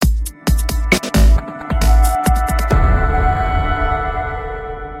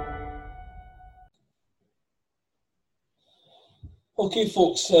Okay,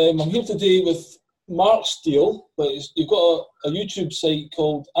 folks, I'm here today with Mark Steele, but you've got a YouTube site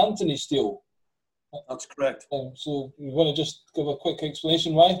called Anthony Steele. That's correct. So you want to just give a quick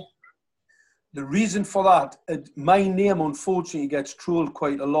explanation why? The reason for that, my name unfortunately gets trolled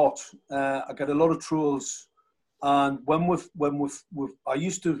quite a lot. I get a lot of trolls, and I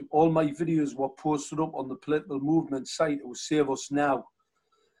used to, all my videos were posted up on the political movement site. It was Save Us Now.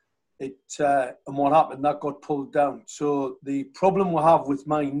 And what happened, that got pulled down. So the problem we have with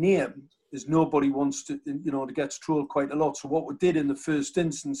my name is nobody wants to, it gets trolled quite a lot. So what we did in the first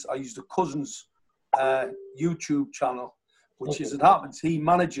instance, I used a cousin's YouTube channel, which as it happens, he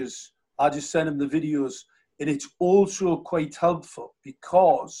manages. I just send him the videos, and it's also quite helpful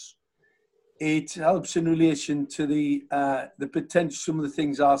because it helps in relation to the potential. Some of the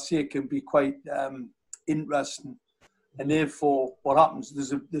things I say can be quite interesting. And therefore, what happens,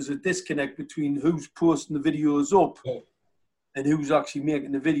 there's a disconnect between who's posting the videos up and who's actually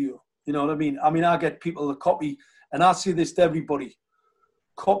making the video. You know what I mean? I get people to copy, and I say this to everybody,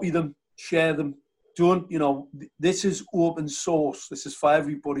 copy them, share them. This is open source. This is for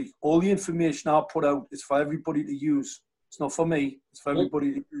everybody. All the information I put out is for everybody to use. It's not for me. It's for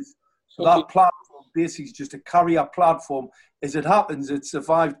everybody to use. So that platform basically is just a carrier platform. As it happens, it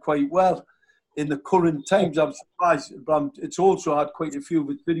survived quite well. In the current times, I'm surprised, but it's also had quite a few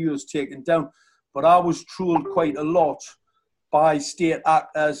with videos taken down. But I was trolled quite a lot by state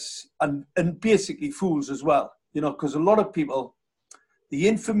actors and basically fools as well. Because a lot of people, the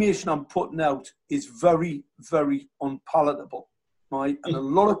information I'm putting out is very, very unpalatable, right? And a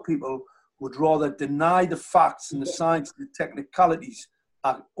lot of people would rather deny the facts and the science and the technicalities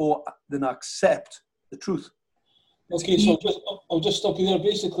than accept the truth. Okay, so I'll just stop you there.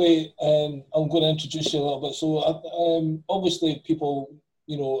 Basically, I'm going to introduce you a little bit. So obviously people,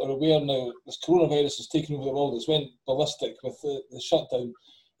 are aware now this coronavirus has taken over the world. It's went ballistic with the shutdown.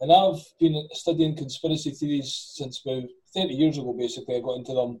 And I've been studying conspiracy theories since about 30 years ago, basically. I got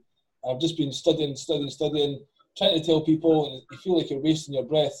into them. I've just been studying, trying to tell people, and you feel like you're wasting your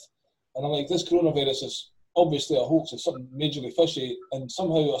breath. And I'm like, this coronavirus is obviously a hoax. It's something majorly fishy. And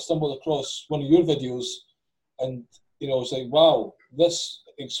somehow I stumbled across one of your videos, and it's like, wow, this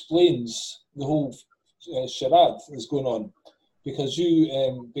explains the whole charade that's going on, because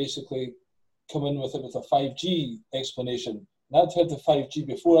you basically come in with it with a 5G explanation. And I'd heard the 5G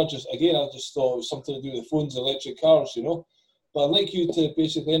before. I just thought it was something to do with phones, electric cars, But I'd like you to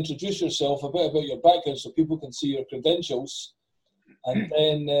basically introduce yourself, a bit about your background, so people can see your credentials, and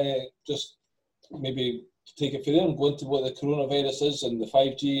then just maybe take it from there and go into what the coronavirus is and the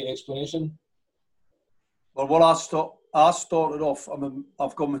 5G explanation. Well, what I started off,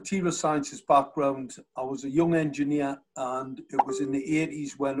 I've got material sciences background. I was a young engineer, and it was in the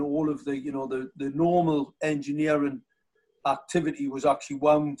 80s when all of the, the normal engineering activity was actually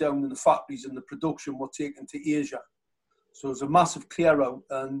wound down in the factories, and the production were taken to Asia. So it was a massive clear out,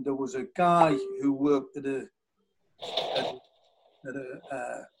 and there was a guy who worked at an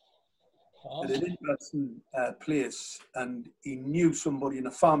interesting place, and he knew somebody in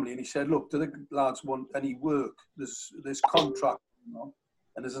the family, and he said, look, do the lads want any work? There's this contract,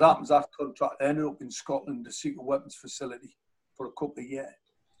 and as it happens, that contract ended up in Scotland, the secret weapons facility, for a couple of years.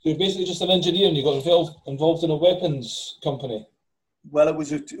 So you're basically just an engineer, and you got involved in a weapons company. Well, it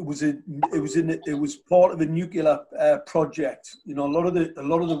was part of a nuclear project. A lot of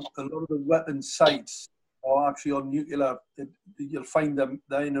the weapons sites are actually on nuclear. You'll find them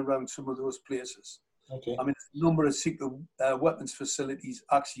there in around some of those places. Okay. A number of secret weapons facilities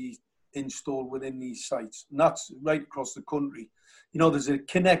actually installed within these sites, and that's right across the country. There's a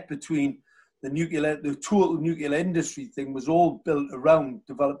connect between the total nuclear industry thing was all built around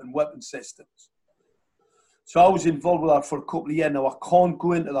developing weapon systems. So I was involved with that for a couple of years. Now, I can't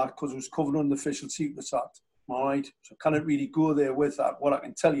go into that because it was covered under the Official Secrets Act. All right. So I can't really go there with that. What I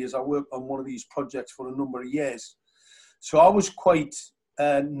can tell you is I worked on one of these projects for a number of years. So I was quite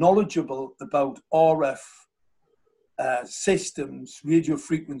knowledgeable about RF systems, radio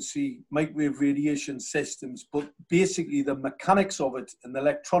frequency, microwave radiation systems, but basically the mechanics of it and the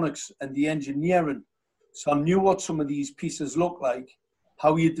electronics and the engineering. So I knew what some of these pieces look like,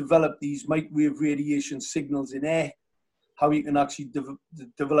 how you develop these microwave radiation signals in air, how you can actually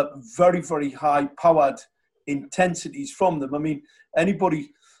develop very, very high-powered intensities from them.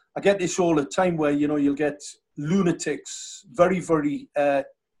 I get this all the time where, you'll get lunatics, very, very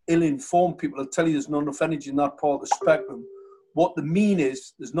ill-informed people will tell you there's not enough energy in that part of the spectrum. What they mean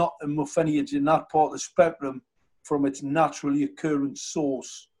is there's not enough energy in that part of the spectrum from its naturally occurring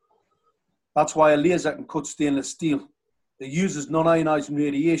source. That's why a laser can cut stainless steel. It uses non-ionizing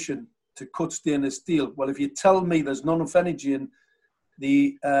radiation to cut stainless steel. Well, if you tell me there's not enough energy in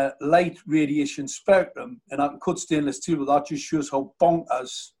the light radiation spectrum, and I can cut stainless steel, but that just shows how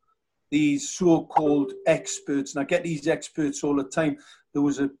bonkers these so-called experts, and I get these experts all the time. There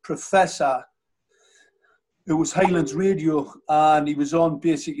was a professor, it was Highlands Radio, and he was on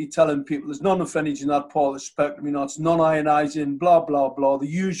basically telling people there's not enough energy in that part of the spectrum, you know, it's non-ionizing, blah, blah, blah, the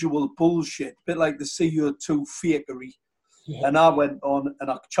usual bullshit, a bit like the CO2 fakery. Yeah. And I went on and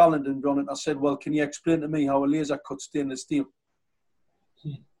I challenged him on it. I said, well, can you explain to me how a laser cuts stainless steel?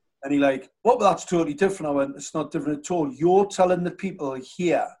 And he like, well, that's totally different. I went, it's not different at all. You're telling the people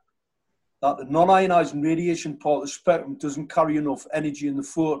here that the non-ionizing radiation part of the spectrum doesn't carry enough energy in the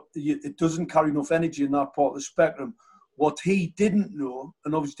photon. It doesn't carry enough energy in that part of the spectrum. What he didn't know,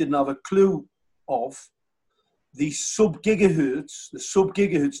 and obviously didn't have a clue of, the sub-gigahertz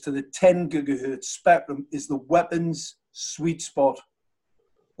to the 10 gigahertz spectrum is the weapons sweet spot.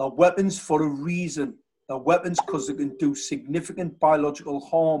 They're weapons for a reason. They're weapons because they can do significant biological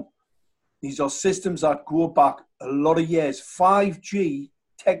harm. These are systems that go back a lot of years. 5G,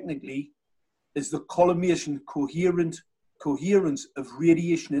 technically, is the collimation coherence of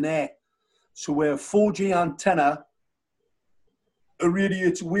radiation in air. So where a 4G antenna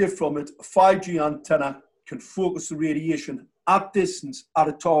irradiates away from it, a 5G antenna can focus the radiation at distance at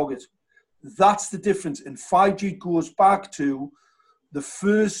a target. That's the difference. And 5G goes back to the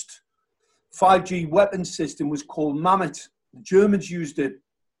first 5G weapon system was called Mammoth. The Germans used it.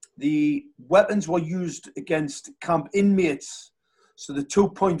 The weapons were used against camp inmates. So the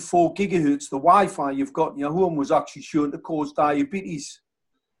 2.4 gigahertz, the Wi-Fi you've got in your home was actually shown to cause diabetes.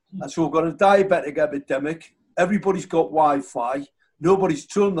 And so we've got a diabetic epidemic. Everybody's got Wi-Fi. Nobody's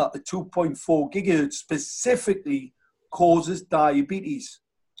told them that the 2.4 gigahertz specifically causes diabetes.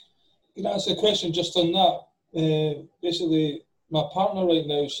 Can I ask a question just on that? Basically, my partner right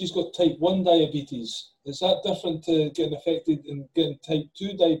now, she's got type 1 diabetes. Is that different to getting affected and getting type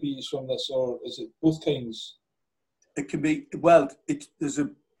 2 diabetes from this, or is it both kinds? It can be, well, there's a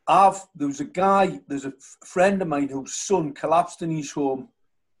friend of mine whose son collapsed in his home.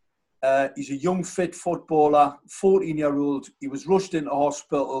 He's a young, fit footballer, 14-year-old. He was rushed into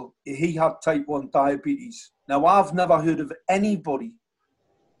hospital. He had type 1 diabetes. Now, I've never heard of anybody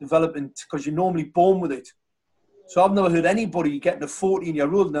developing, because you're normally born with it. So I've never heard anybody getting a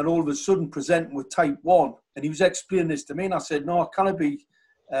 14-year-old and then all of a sudden presenting with type 1. And he was explaining this to me, and I said, no, it can't be,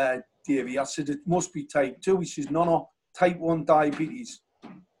 Davey. I said, it must be type 2. He says, no, type 1 diabetes.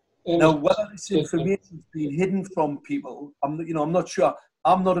 Now, whether this information is being hidden from people, I'm not sure.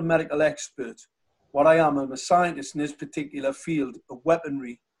 I'm not a medical expert. What I am, I'm a scientist in this particular field of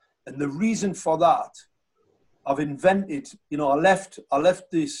weaponry. And the reason for that, I've invented, I left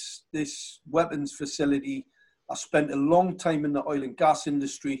this weapons facility. I spent a long time in the oil and gas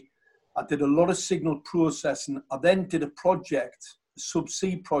industry. I did a lot of signal processing. I then did a project, a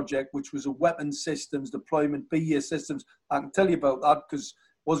subsea project, which was a weapons systems deployment, BA systems. I can tell you about that because it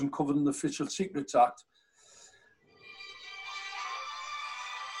wasn't covered in the Official Secrets Act.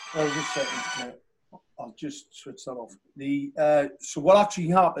 I'll just switch that off. So what actually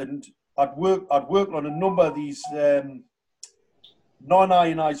happened, I'd worked on a number of these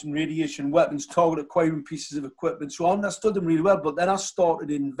non-ionizing radiation weapons, target acquiring pieces of equipment. So I understood them really well, but then I started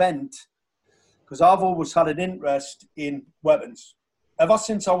to invent, because I've always had an interest in weapons. Ever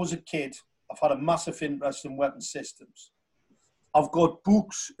since I was a kid, I've had a massive interest in weapon systems. I've got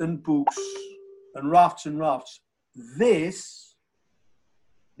books and books and rafts and rafts.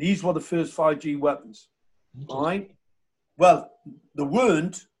 These were the first 5G weapons, all right? Well, they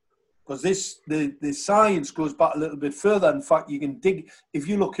weren't, because the science goes back a little bit further. In fact, you can dig, if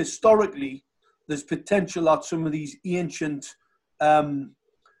you look historically, there's potential that some of these ancient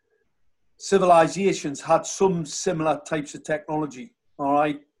civilizations had some similar types of technology, all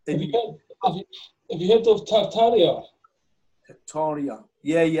right? Have you heard of Tartaria? Tartaria,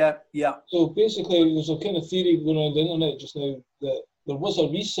 yeah. So basically, there's a kind of theory going on the internet just now that there was a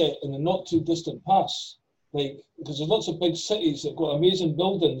reset in the not too distant past. Like, because there's lots of big cities that got amazing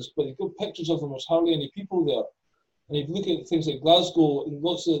buildings, but you've got pictures of them, there's hardly any people there. And if you look at things like Glasgow, and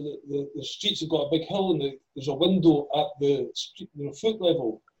lots of the streets have got a big hill, and there's a window at the street, foot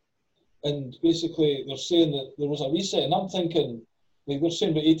level. And basically, they're saying that there was a reset. And I'm thinking, like they're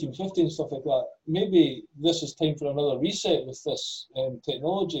saying about 1850 and stuff like that, maybe this is time for another reset with this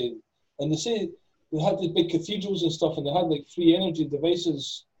technology. And they say they had the big cathedrals and stuff, and they had like free energy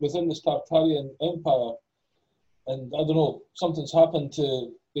devices within this Tartarian empire. And I don't know, something's happened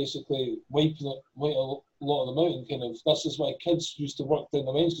to basically wipe a lot of them out. And kind of, that's just why kids used to work down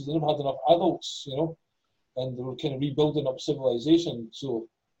the mines, because they never had enough adults, and they were kind of rebuilding up civilization. So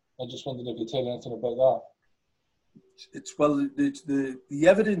I just wondered if you tell anything about that. It's well, the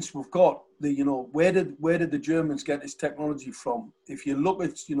evidence we've got. Where did the Germans get this technology from? If you look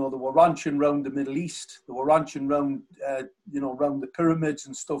at, they were ranching around the Middle East. They were ranching around, around the pyramids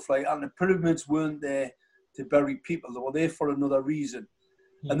and stuff like that. And the pyramids weren't there to bury people. They were there for another reason.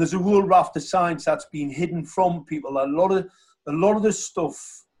 And there's a whole raft of science that's been hidden from people. A lot of this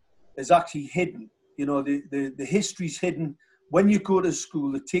stuff is actually hidden. The history's hidden. When you go to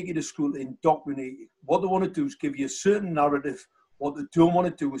school, they take you to school to indoctrinate you. What they want to do is give you a certain narrative. What they don't want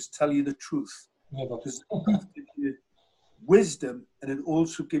to do is tell you the truth. Because it gives you wisdom, and it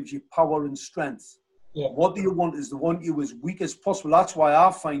also gives you power and strength. Yeah. What do you want is they want you as weak as possible. That's why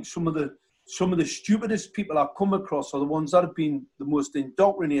I find some of the stupidest people I've come across are the ones that have been the most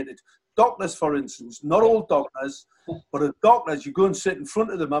indoctrinated. Doctors, for instance, not all doctors, but a doctor, as you go and sit in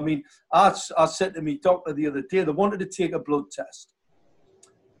front of them. I mean, I said to me doctor the other day, they wanted to take a blood test.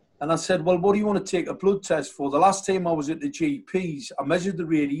 And I said, well, what do you want to take a blood test for? The last time I was at the GP's, I measured the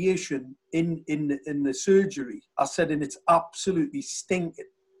radiation in the surgery. I said, and it's absolutely stinking.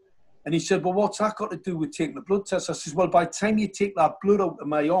 And he said, well, what's that got to do with taking the blood test? I said, well, by the time you take that blood out of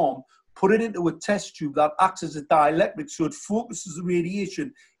my arm, put it into a test tube that acts as a dielectric, so it focuses the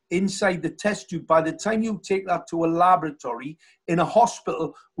radiation inside the test tube. By the time you take that to a laboratory in a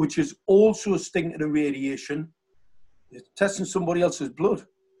hospital, which is also stinking of radiation, you're testing somebody else's blood.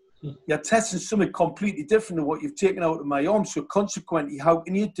 You're testing something completely different than what you've taken out of my arm. So consequently, how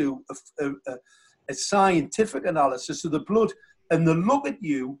can you do a scientific analysis of the blood? And they look at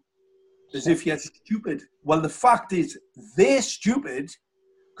you as if you're stupid. Well, the fact is, they're stupid,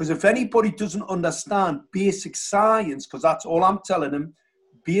 because if anybody doesn't understand basic science, because that's all I'm telling them,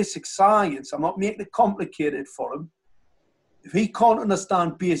 basic science, I'm not making it complicated for him. If he can't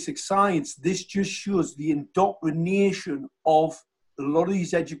understand basic science, this just shows the indoctrination of a lot of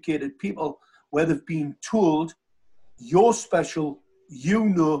these educated people, where they've been told, you're special,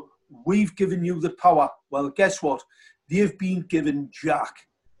 we've given you the power. Well, guess what? They've been given jack.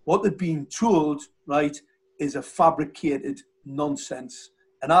 What they've been told, right, is a fabricated nonsense.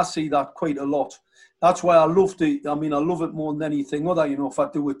 And I see that quite a lot. That's why I love it more than anything other. If I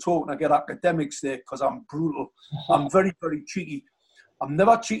do a talk and I get academics there, because I'm brutal. I'm very, very cheeky. I'm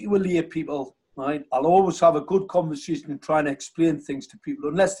never cheeky with lay people, right? I'll always have a good conversation and try and explain things to people,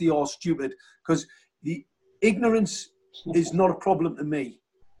 unless they are stupid, because the ignorance is not a problem to me.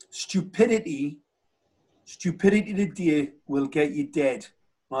 Stupidity today will get you dead,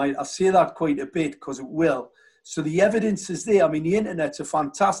 right? I say that quite a bit because it will. So the evidence is there. I mean, the internet's a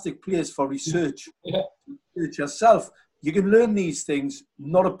fantastic place for research. Yeah. Research yourself. You can learn these things,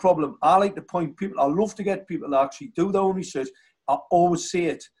 not a problem. I like to point people, I love to get people to actually do their own research. I always say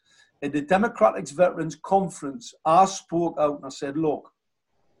it. At the Democratic Veterans Conference, I spoke out and I said, look,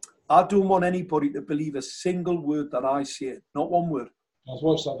 I don't want anybody to believe a single word that I say, not one word. I've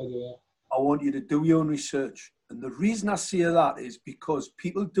watched that video, yeah. I want you to do your own research. And the reason I say that is because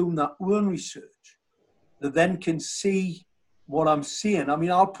people doing their own research, they then can see what I'm saying. I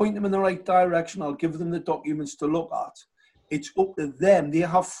mean, I'll point them in the right direction. I'll give them the documents to look at. It's up to them. They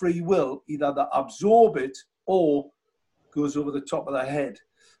have free will. Either they absorb it or goes over the top of their head.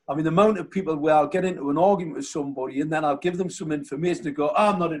 I mean, the amount of people where I'll get into an argument with somebody and then I'll give them some information to go,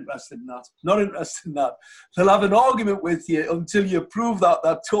 I'm not interested in that. Not interested in that. They'll have an argument with you until you prove that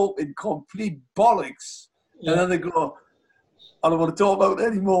they're talking complete bollocks. Yeah. And then they go, I don't want to talk about it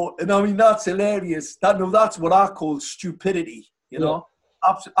anymore. And I mean, that's hilarious. That's what I call stupidity,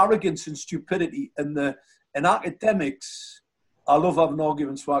 arrogance and stupidity. And academics, I love having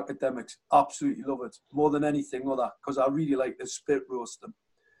arguments for academics. Absolutely love it. More than anything other, because I really like to spit roast them.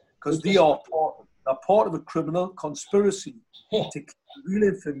 Because they are part of a criminal conspiracy to keep real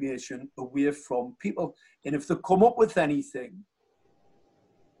information away from people. And if they come up with anything,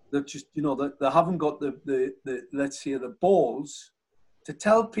 that just, they haven't got the let's say, the balls to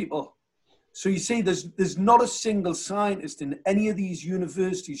tell people. So you see, there's not a single scientist in any of these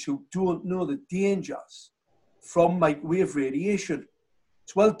universities who don't know the dangers from microwave radiation.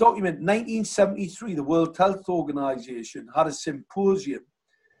 It's well documented. 1973, the World Health Organization had a symposium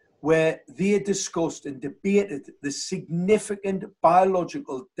where they discussed and debated the significant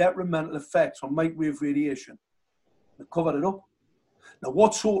biological detrimental effects from microwave radiation. They covered it up. Now,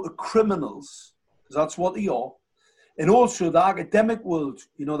 what sort of criminals, because that's what they are, and also the academic world,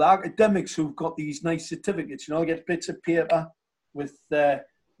 the academics who've got these nice certificates, they get bits of paper with, they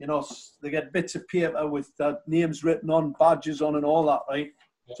get bits of paper with names written on, badges on and all that, right?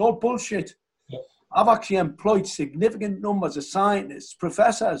 It's all bullshit. Yeah. I've actually employed significant numbers of scientists,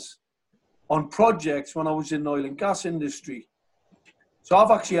 professors, on projects when I was in the oil and gas industry. So I've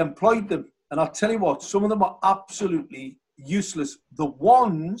actually employed them. And I'll tell you what, some of them are absolutely useless. The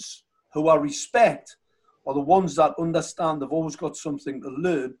ones who I respect are the ones that understand they've always got something to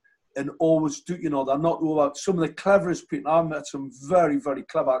learn and always do, they're not about some of the cleverest people. I've met some very, very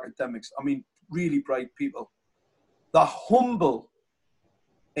clever academics. I mean, really bright people. They're humble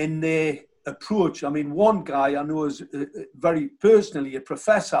in their approach. I mean, one guy I know is very personally a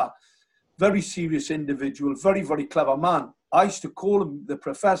professor, very serious individual, very, very clever man. I used to call him the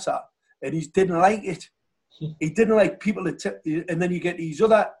professor, and he didn't like it. He didn't like people and then you get these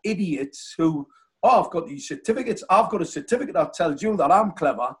other idiots who, I've got these certificates. I've got a certificate that tells you that I'm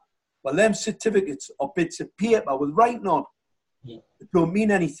clever. Well, them certificates are bits of paper with writing on. Yeah. It don't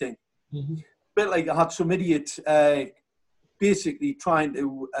mean anything. Mm-hmm. A bit like I had some idiot basically trying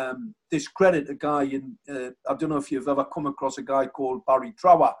to discredit a guy in, I don't know if you've ever come across a guy called Barry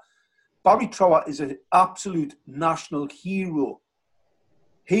Trower. Barry Trower is an absolute national hero.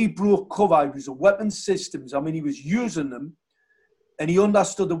 He broke cover. He was a weapons systems. I mean, he was using them. And he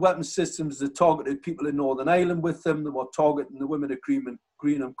understood the weapons systems that targeted people in Northern Ireland with them. They were targeting the women of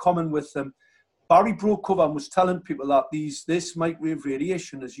Green and Common with them. Barry broke cover and was telling people that this microwave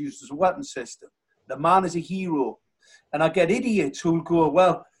radiation is used as a weapon system. The man is a hero. And I get idiots who'll go,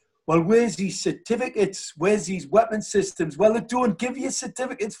 well, where's these certificates? Where's these weapon systems? Well, they don't give you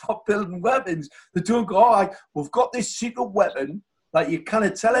certificates for building weapons. They don't go, all right, we've got this secret weapon that you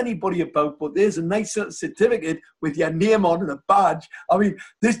can't tell anybody about, but there's a nice little certificate with your name on and a badge. I mean,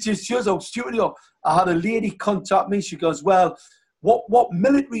 this just shows how stupid you are. I had a lady contact me. She goes, well, what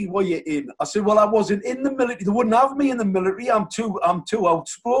military were you in? I said, well, I wasn't in the military. They wouldn't have me in the military. I'm too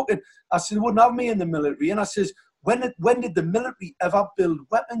outspoken. I said, they wouldn't have me in the military. And I says, when did the military ever build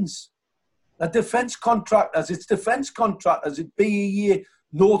weapons? The defence contractors, it's defence contractors at BAE,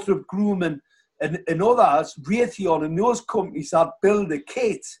 Northrop Grumman, and others, Raytheon and those companies that build the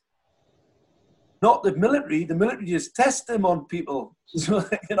kit, not the military. The military just test them on people. So,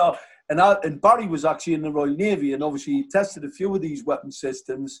 and Barry was actually in the Royal Navy, and obviously he tested a few of these weapon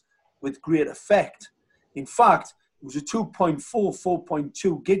systems with great effect. In fact, it was a 2.4,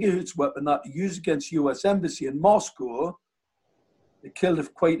 4.2 gigahertz weapon that he used against US Embassy in Moscow. They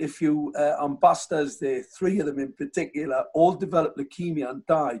killed quite a few ambassadors there, 3 of them in particular, all developed leukemia and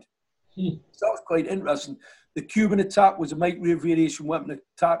died. So that was quite interesting. The Cuban attack was a microwave radiation weapon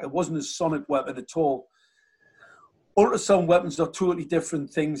attack. It wasn't a sonic weapon at all. Ultrasound weapons are totally different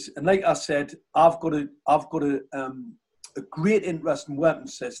things. And like I said, I've got a great interest in weapon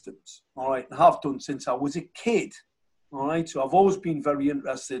systems. All right, and have done since I was a kid. All right, so I've always been very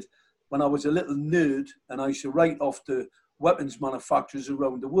interested. When I was a little nerd, and I used to write off to weapons manufacturers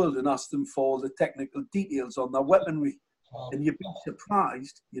around the world and ask them for the technical details on their weaponry. And you'd be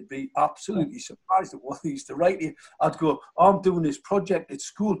surprised, you'd be absolutely surprised at what they used to write you. I'd go, I'm doing this project at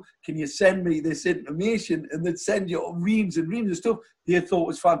school, can you send me this information? And they'd send you reams and reams of stuff. They thought it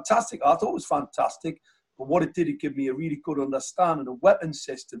was fantastic. I thought it was fantastic. But what it did, it gave me a really good understanding of weapon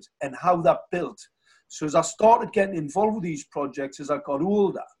systems and how they're built. So as I started getting involved with these projects, as I got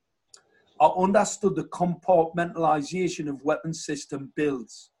older, I understood the compartmentalization of weapon system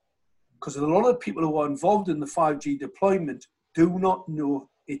builds. Because a lot of people who are involved in the 5G deployment do not know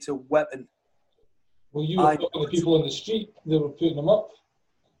it's a weapon. Well, you were talking to people on the street, they were putting them up.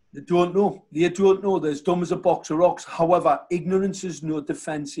 They don't know. They don't know. They're as dumb as a box of rocks. However, ignorance is no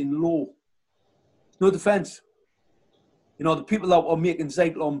defense in law. No defense. The people that were making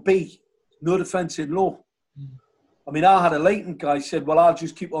Zyklon B, no defense in law. I mean, I had a latent guy said, well, I'll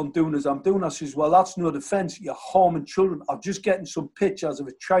just keep on doing as I'm doing. I says, well, that's no defense. You're harming children. I'm just getting some pictures of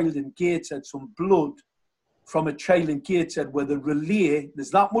a child in Gateshead, some blood from a child in Gateshead where the relay,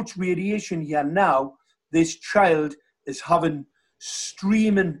 there's that much radiation here now. This child is having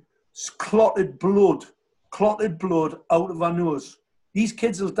streaming, clotted blood out of her nose. These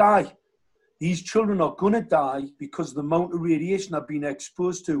kids will die. These children are going to die because of the amount of radiation they've been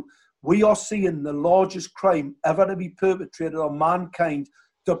exposed to. We are seeing the largest crime ever to be perpetrated on mankind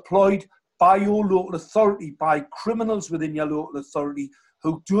deployed by your local authority, by criminals within your local authority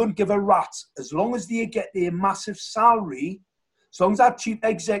who don't give a rat's. As long as they get their massive salary, as long as that chief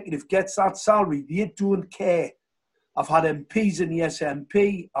executive gets that salary, they don't care. I've had MPs in the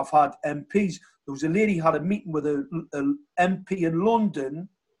SNP. I've had MPs. There was a lady who had a meeting with an MP in London.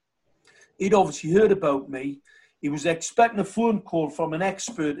 He'd obviously heard about me. He was expecting a phone call from an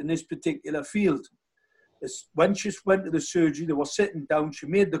expert in this particular field. When she went to the surgery, they were sitting down. She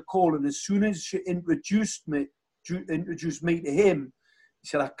made the call, and as soon as she introduced me to him, he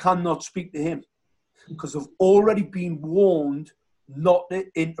said, I cannot speak to him because I've already been warned not to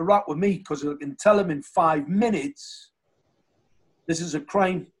interact with me because I can tell him in 5 minutes this is a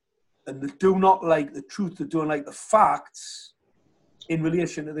crime. and they do not like the truth, they don't like the facts in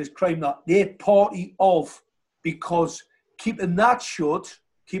relation to this crime that they're party of, because keeping that shut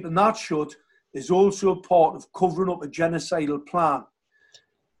is also part of covering up a genocidal plan.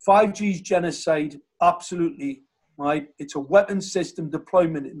 5G's genocide, absolutely, right? It's a weapon system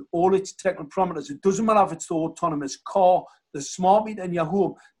deployment in all its technical parameters. It doesn't matter if it's the autonomous car, the smart meter in your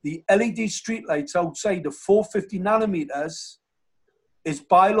home, the LED streetlights outside, the 450 nanometers is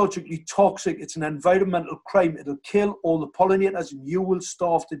biologically toxic. It's an environmental crime. It'll kill all the pollinators and you will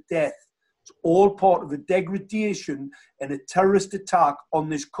starve to death. It's all part of a degradation and a terrorist attack on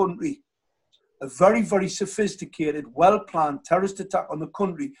this country. A very, very sophisticated, well-planned terrorist attack on the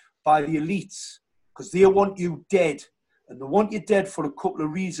country by the elites, because they want you dead. And they want you dead for a couple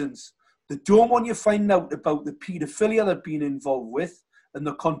of reasons. They don't want you finding out about the paedophilia they've been involved with and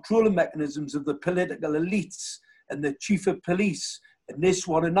the controlling mechanisms of the political elites and the chief of police and this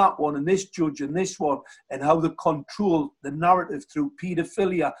one and that one and this judge and this one, and how they control the narrative through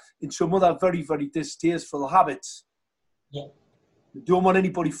paedophilia and some other very, very distasteful habits. Yeah. They don't want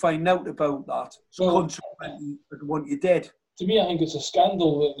anybody finding out about that. So well, consequently, they want you dead. To me, I think it's a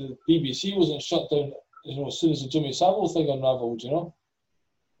scandal that the BBC wasn't shut down, as soon as the Jimmy Savile thing unravelled,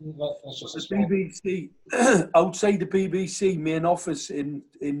 That's just the BBC, outside the BBC main office in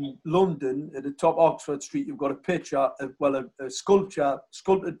London, at the top Oxford Street, you've got a picture, a sculpture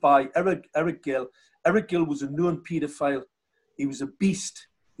sculpted by Eric Gill. Eric Gill was a known paedophile. He was a beast.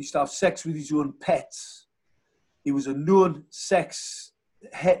 He used to have sex with his own pets. He was a known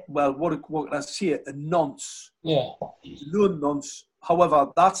what can I say? A nonce. Yeah. He's a known nonce.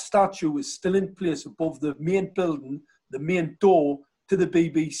 However, that statue is still in place above the main building, the main door to the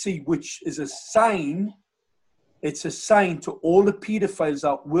BBC, which is a sign. It's a sign to all the paedophiles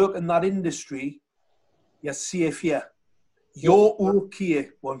that work in that industry. You're safe here. You're okay.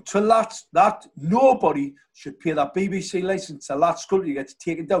 Well, until that nobody should pay that BBC license till that sculpture gets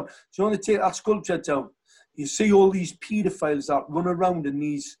taken down. So when they take that sculpture down, you see all these paedophiles that run around in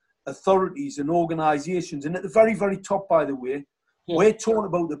these authorities and organisations. And at the very, very top, by the way, we're talking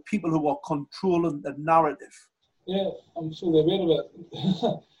about the people who are controlling the narrative. Yeah, I'm fully aware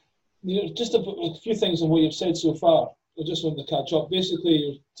of it. Just a few things on what you've said so far. I just want to catch up. Basically,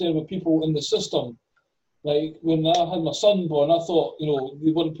 you're saying about people in the system. Like when I had my son born, I thought,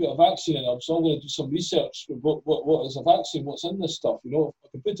 they wouldn't put a vaccine in him, so I'm going to do some research. What is a vaccine? What's in this stuff? If I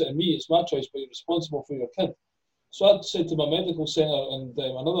can put it in me, it's my choice, but you're responsible for your kid. So I said to my medical centre and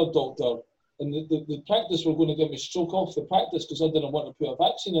another doctor, and the practice were going to get me stroke off the practice because I didn't want to put a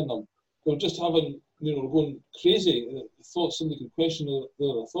vaccine in them. They were just having, going crazy. They thought somebody could question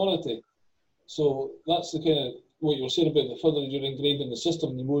their authority. So that's the kind of what you were saying about the further you're ingrained in the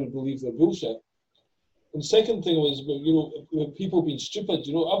system, the more you believe their bullshit. And the second thing was, people being stupid.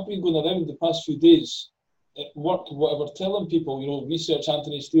 I've been going around the past few days at work, whatever, telling people, research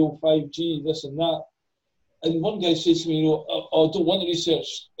Anthony Steele, 5G, this and that. And one guy says to me, I don't want the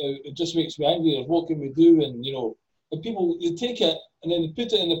research. It just makes me angry. What can we do? And, and people, they take it and then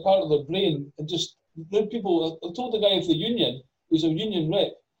put it in the part of their brain and just, people, I told the guy of the union, who's a union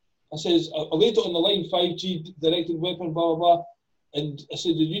rep, I says, I laid it on the line, 5G, directed weapon, blah, blah, blah. And I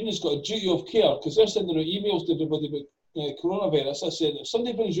said, the union's got a duty of care because they're sending out emails to everybody about coronavirus. I said, if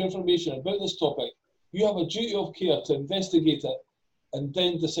somebody brings you information about this topic, you have a duty of care to investigate it and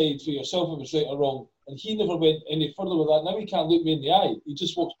then decide for yourself if it's right or wrong. And he never went any further with that. Now he can't look me in the eye. He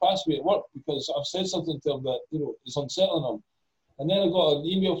just walks past me at work because I've said something to him that, is unsettling him. And then I got an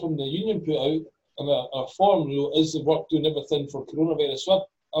email from the union put out on a form, is the work doing everything for coronavirus? So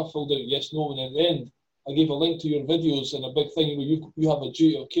I filled out yes, no, and at the end, I gave a link to your videos and a big thing where you have a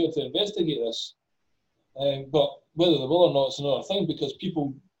duty of care to investigate this. But whether they will or not, it's another thing because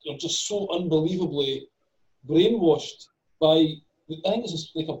people are just so unbelievably brainwashed by, I think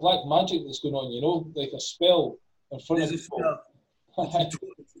it's like a black magic that's going on, like a spell in front of people.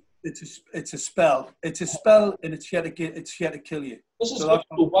 It's a spell. It's a spell, and it's here to kill you. This is why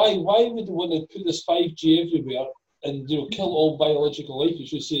would they want to put this 5G everywhere and kill all biological life? You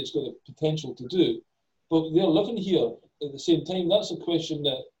should say it's got the potential to do. But they're living here at the same time. That's a question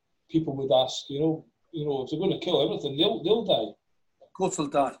that people would ask. If they're going to kill everything, they'll die. Of course they'll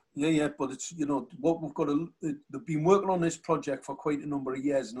die. Yeah. But it's what we've got to. They've been working on this project for quite a number of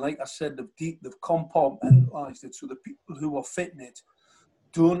years, and like I said, they've compartmentalised it so the people who are fitting it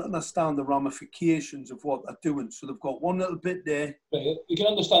don't understand the ramifications of what they're doing. So they've got one little bit there. Right. You can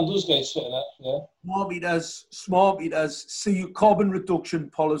understand those guys fitting it. Yeah. Smart meters. See carbon reduction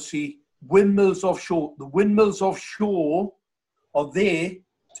policy. Windmills offshore. The windmills offshore are there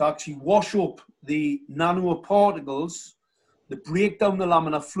to actually wash up the nanoparticles they break down the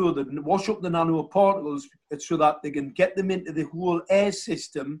laminar flow, they wash up the nanoparticles so that they can get them into the whole air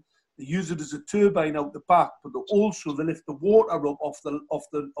system. They use it as a turbine out the back, but they lift the water up off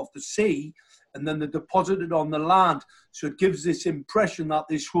the sea, and then they deposit it on the land. So it gives this impression that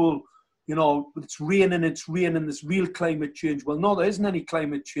this whole, it's raining, there's real climate change. Well, no, there isn't any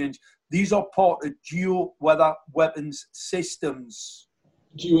climate change. These are part of geo-weather weapons systems.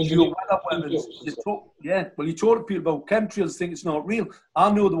 Geo-weather weapons. You talk to people about chemtrails, think it's not real.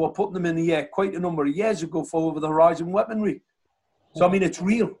 I know they were putting them in the air quite a number of years ago for over-the-horizon weaponry. So, I mean, it's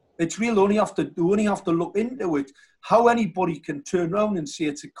real. It's real. They only have to look into it. How anybody can turn around and say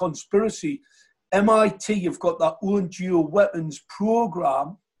it's a conspiracy. MIT have got their own geo-weapons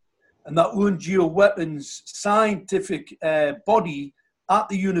program and their own geo-weapons scientific body at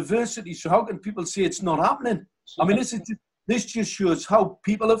the university. So how can people say it's not happening? I mean, this just shows how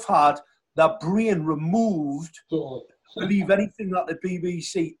people have had their brain removed. Believe anything that the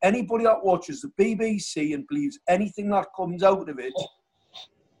BBC, anybody that watches the BBC and believes anything that comes out of it,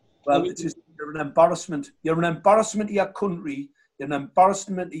 well, you're an embarrassment. You're an embarrassment to your country. You're an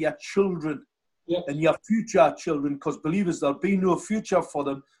embarrassment to your children and your future children, because believe us, there'll be no future for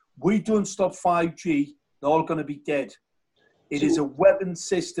them. We don't stop 5G, they're all going to be dead. It is a weapon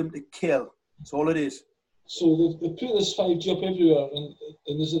system to kill. That's all it is. So they put this 5G up everywhere,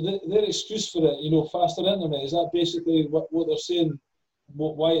 and there's their excuse for it, faster internet. Is that basically what they're saying,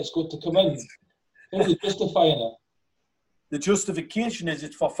 why it's got to come in? How are they justifying it? The justification is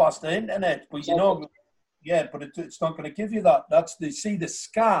it's for faster internet, but but it's not going to give you that. The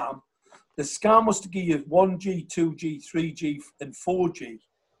scam. The scam was to give you 1G, 2G, 3G, and 4G,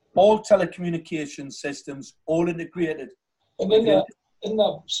 all telecommunication systems, all integrated. And then in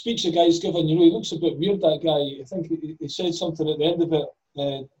that speech the guy's given, he looks a bit weird, that guy. I think he said something at the end of it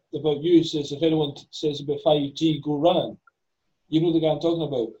about you. He says, if anyone says about 5G, go running. You know the guy I'm talking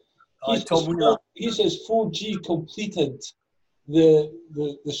about. He says 4G completed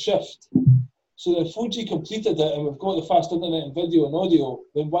the shift. So if 4G completed it and we've got the fast internet and video and audio,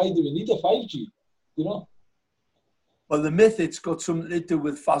 then why do we need a 5G? Well, the myth, it's got something to do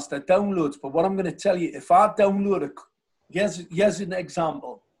with faster downloads. But what I'm going to tell you, if I download here's an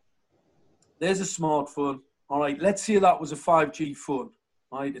example. There's a smartphone. All right, let's say that was a 5G phone.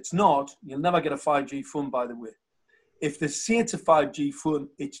 All right, it's not. You'll never get a 5G phone, by the way. If they say it's a 5G phone,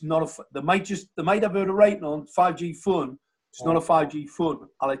 it's not they might have heard a writing on 5G phone. It's not a 5G phone.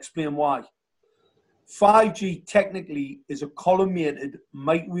 I'll explain why. 5G technically is a collimated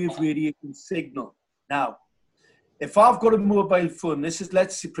microwave radiation signal. Now, if I've got a mobile phone,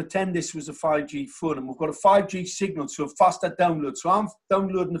 let's pretend this was a 5G phone, and we've got a 5G signal, so faster download. So I'm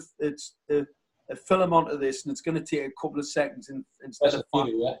downloading a film onto this, and it's going to take a couple of seconds instead of 5.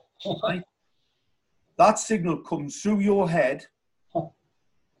 Right? That signal comes through your head,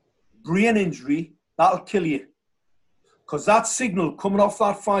 brain injury, that'll kill you. Because that signal coming off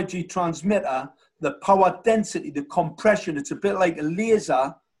that 5G transmitter, the power density, the compression, it's a bit like a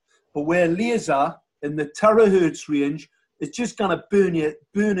laser, but where laser in the terahertz range, it's just going to burn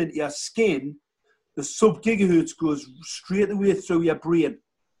into your skin. The sub-gigahertz goes straight away through your brain.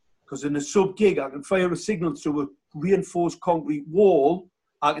 Because in the sub-gig, I can fire a signal through a reinforced concrete wall.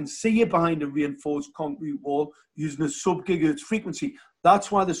 I can see you behind a reinforced concrete wall using a sub-gigahertz frequency.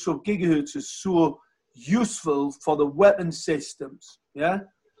 That's why the sub-gigahertz is so useful for the weapon systems,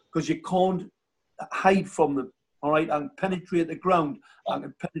 because you can't hide from them. All right, I can penetrate the ground, I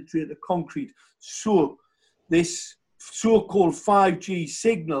can penetrate the concrete. So this so-called 5G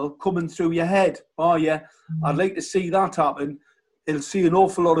signal coming through your head, I'd like to see that happen. It'll see an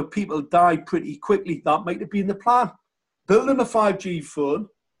awful lot of people die pretty quickly. That might have been the plan. Build them a 5G phone,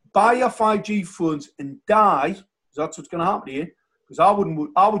 buy your 5G phones and die, because that's what's going to happen to you. Because I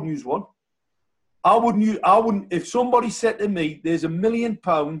wouldn't use one. I wouldn't, if somebody said to me, there's £1 million,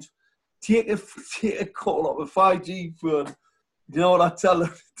 take a call off a 5G phone, you know what I tell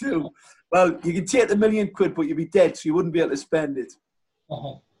them to do? Well, you can take the £1 million, but you'd be dead, so you wouldn't be able to spend it.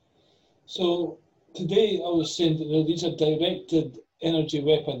 So today I was saying that these are directed energy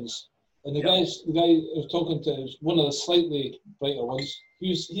weapons. And the guy I was talking to is one of the slightly brighter ones.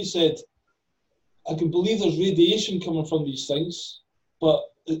 He said, I can believe there's radiation coming from these things, but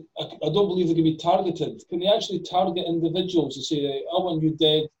I don't believe they can be targeted. Can they actually target individuals to say, I want you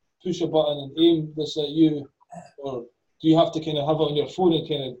dead, push a button and aim this at you? Or do you have to kind of have it on your phone and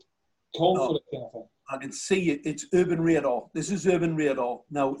kind of call for it kind of thing? I can see it. It's urban radar. This is urban radar.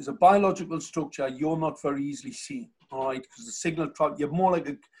 Now, as a biological structure, you're not very easily seen, all right? Because the signal trap,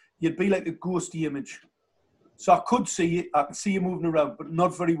 you'd be like a ghosty image. So I could see it. I can see you moving around, but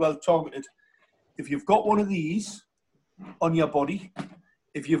not very well targeted. If you've got one of these, on your body.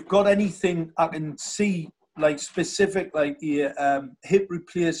 If you've got anything, I can see like specific, like your hip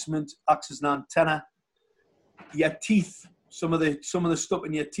replacement acts as an antenna. Your teeth, some of the stuff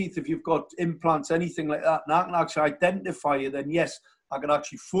in your teeth, if you've got implants, anything like that, and I can actually identify you, then yes, I can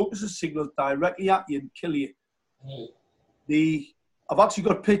actually focus a signal directly at you and kill you. I've actually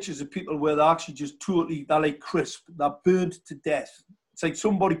got pictures of people where they're actually just totally, they're like crisp, they're burned to death. It's like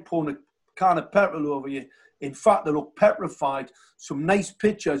somebody pouring a can of petrol over you. In fact, they look petrified. Some nice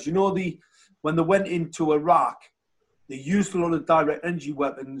pictures. You know, when they went into Iraq, they used a lot of direct energy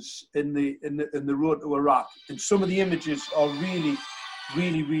weapons in the road to Iraq. And some of the images are really,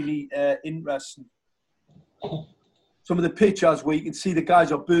 really, really interesting. Some of the pictures where you can see the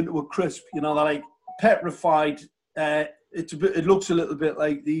guys are burnt to a crisp. You know, they're like petrified. It looks a little bit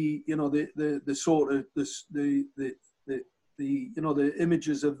like the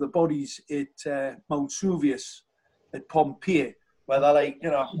images of the bodies at Mount Vesuvius at Pompeii, where they're like, you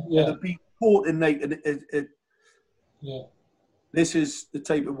know, they're being caught in like This is the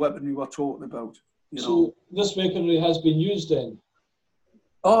type of weapon we were talking about. So this weaponry has been used then?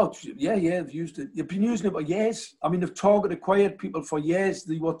 Oh, yeah, they've used it. They've been using it for years. I mean, they've targeted quiet people for years.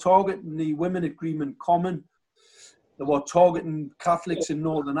 They were targeting the women at Greenman Common. They were targeting Catholics in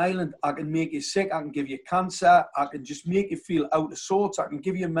Northern Ireland. I can make you sick. I can give you cancer. I can just make you feel out of sorts. I can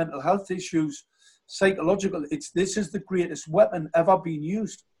give you mental health issues, psychological. This is the greatest weapon ever been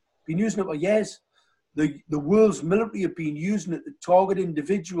used. Been using it for years. The world's military have been using it to target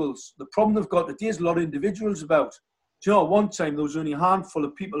individuals. The problem they've got today is a lot of individuals about. Do you know, at one time there was only a handful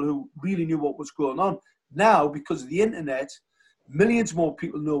of people who really knew what was going on. Now, because of the internet, millions more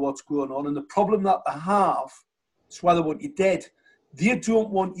people know what's going on. And the problem that they have, that's why they want you dead. They don't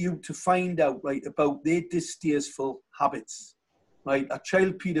want you to find out, right, about their distasteful habits, right, a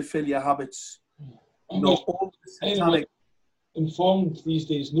child paedophilia habits, you know, all the satanic. Informed these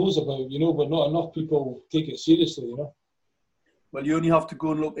days knows about, you know, but not enough people take it seriously, you know. Well, you only have to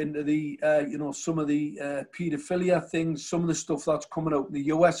go and look into the, you know, some of the paedophilia things, some of the stuff that's coming out in the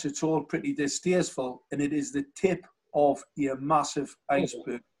US. It's all pretty distasteful, and it is the tip of a massive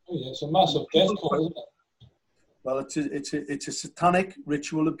iceberg. Oh, yeah, it's a massive death toll, isn't it? Well, it's a satanic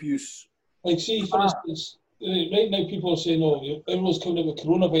ritual abuse. Like, see, for instance, right now people are saying, oh, everyone's coming out with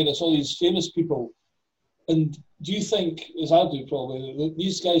coronavirus, all these famous people. And do you think, as I do probably, that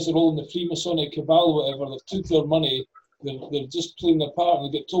these guys are all in the Freemasonic cabal or whatever, they've took their money, they're just playing their part, and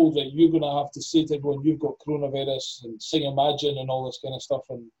they get told that you're going to have to say to everyone you've got coronavirus and sing Imagine and all this kind of stuff,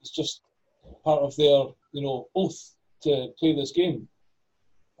 and it's just part of their, you know, oath to play this game.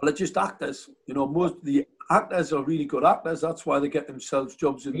 Well, they're just actors. You know, most of the actors are really good actors. That's why they get themselves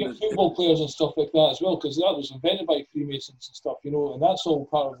jobs in the football players and stuff like that as well, because that was invented by Freemasons and stuff, you know, and that's all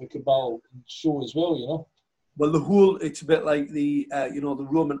part of the cabal show as well, you know. Well, it's a bit like the, you know, the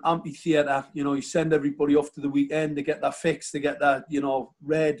Roman amphitheatre. You know, you send everybody off to the weekend, they get that fix, they get that, you know,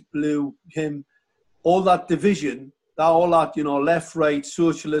 red, blue, him, all that division, all that, you know, left, right,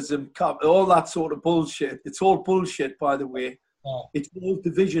 socialism, all that sort of bullshit. It's all bullshit, by the way. Yeah. It's all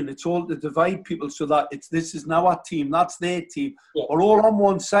division. It's all to divide people so that this is now our team, that's their team. Yeah. We're all on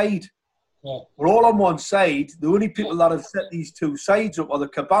one side. Yeah. We're all on one side. The only people that have set these two sides up are the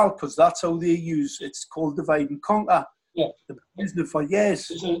cabal, because that's how they use. It's called divide and conquer. Yeah, they've been using it for years.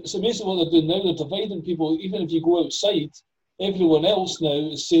 It's amazing what they're doing now. They're dividing people. Even if you go outside, everyone else now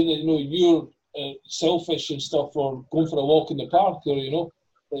is saying that, you know, you're selfish and stuff, or going for a walk in the park, or, you know,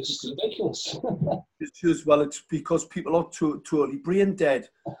 it's just ridiculous. It's because people are totally brain dead.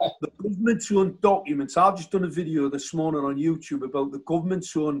 The government's own documents. I've just done a video this morning on YouTube about the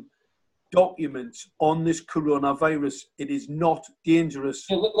government's own documents on this coronavirus. It is not dangerous.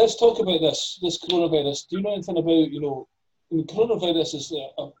 Yeah, let's talk about this coronavirus. Do you know anything about, you know, the coronavirus is,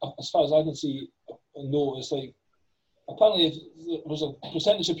 as far as I can see, no, it's like, apparently there's a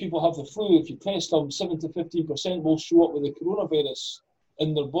percentage of people have the flu. If you test them, 7 to 15% will show up with the coronavirus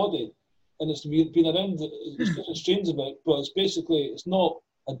in their body. And it's been around, there's different strains of it, but it's basically, it's not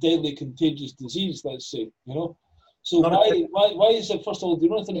a deadly contagious disease, let's say, you know. So why is it, first of all, do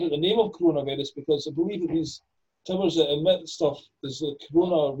you know anything about the name of coronavirus? Because I believe that these towers that emit stuff is like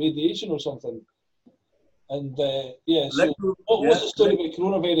corona radiation or something. And so what's the story about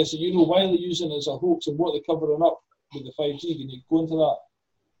coronavirus? And you know why they're using it as a hoax and what they're covering up with the 5G. Can you go into that?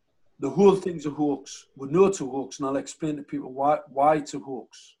 The whole thing's a hoax. We know it's a hoax, and I'll explain to people why it's a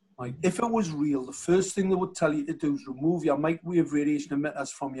hoax. Like, if it was real, the first thing they would tell you to do is remove your microwave radiation emitters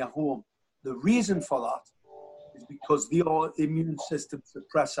from your home. The reason for that is because they are immune system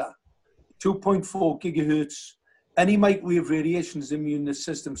suppressor. 2.4 gigahertz, any microwave radiation is immune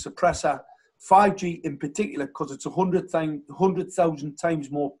system suppressor. 5G in particular, because it's 100,000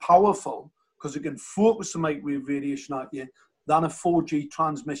 times more powerful, because it can focus the microwave radiation at you than a 4G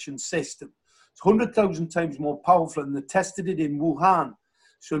transmission system. It's 100,000 times more powerful, and they tested it in Wuhan.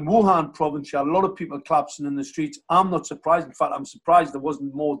 So in Wuhan province, you had a lot of people collapsing in the streets. I'm not surprised. In fact, I'm surprised there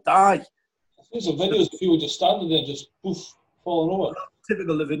wasn't more die. There's a videos of people just standing there, just poof, falling over.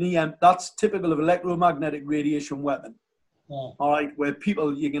 Typical of an EM. That's typical of electromagnetic radiation weapon. Yeah. All right, where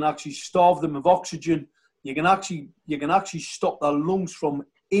people, you can actually starve them of oxygen. You can actually stop their lungs from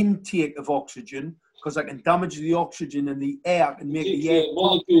intake of oxygen, because that can damage the oxygen in the air and make the air.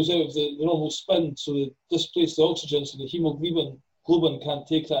 Molecules out of the normal spin, so they displace the oxygen, so the hemoglobin can't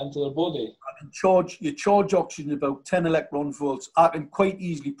take that into their body. You charge oxygen about 10 electron volts. I can quite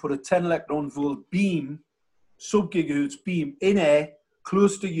easily put a 10 electron volt beam, sub-gigahertz beam in air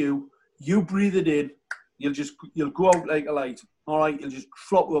close to you. You breathe it in, you'll go out like a light. All right, you'll just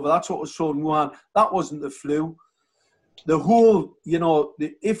flop over. That's what was saw in Wuhan. That wasn't the flu. The whole,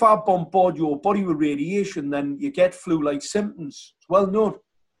 if I bombard your body with radiation, then you get flu-like symptoms. It's well known.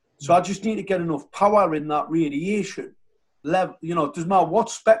 So I just need to get enough power in that radiation level. It doesn't matter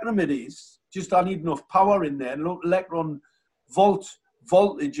what spectrum it is. Just I need enough power in there, electron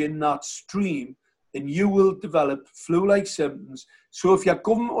voltage in that stream, and you will develop flu-like symptoms. So if your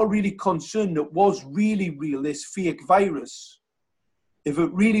government were really concerned it was really real, this fake virus, if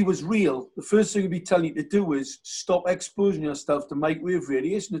it really was real, the first thing it'd be telling you to do is stop exposing yourself to microwave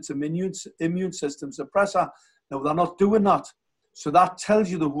radiation. It's an immune system suppressor. Now, they're not doing that. So that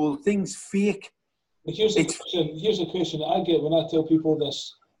tells you the whole thing's fake. Here's a question that I get when I tell people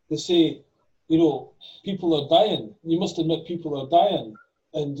this. They say, people are dying. You must admit people are dying.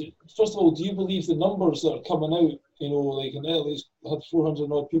 And first of all, do you believe the numbers that are coming out, like in Italy's had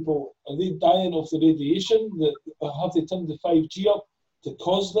 400 odd people, are they dying of the radiation? Have they turned the 5G up to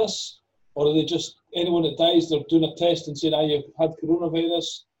cause this? Or are they just, anyone that dies, they're doing a test and saying, you've had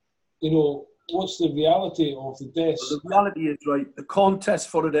coronavirus? What's the reality of the deaths? Well, the reality is, right, they can't test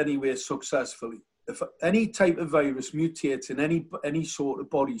for it anyway successfully. If any type of virus mutates in any sort of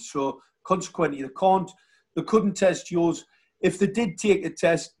body, so consequently they couldn't test yours. If they did take a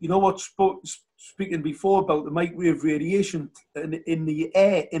test, speaking before about the microwave radiation in the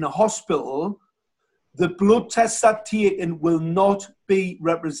air in a hospital, the blood tests that taken will not be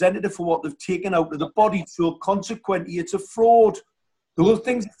representative for what they've taken out of the body. So consequently, it's a fraud. The whole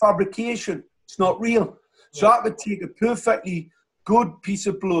thing's a fabrication. It's not real. So I could take a perfectly good piece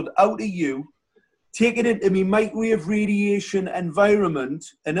of blood out of you, take it into my microwave radiation environment,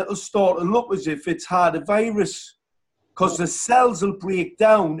 and it'll start to look as if it's had a virus, because the cells will break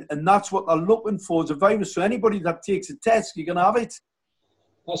down, and that's what they're looking for, is a virus. So anybody that takes a test, you're going to have it.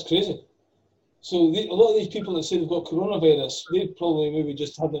 That's crazy. So a lot of these people that say they've got coronavirus, they probably maybe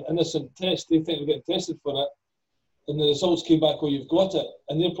just had an innocent test. They think they're getting tested for it, and the results came back, you've got it,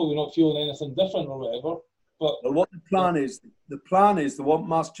 and they're probably not feeling anything different or whatever. But what the plan is they want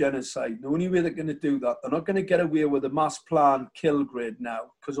mass genocide. The only way they're going to do that, they're not going to get away with a mass plan kill grid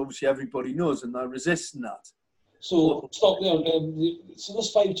now, because obviously everybody knows, and they're resisting that. So stop there. So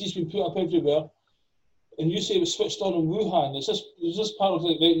this 5G's been put up everywhere, and you say it was switched on in Wuhan. Is this part of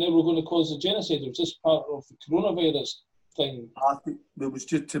it right now we're going to cause a genocide, or is this part of the coronavirus thing? I think it was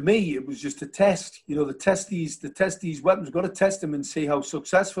just, to me, it was just a test. To test these weapons, you've got to test them and see how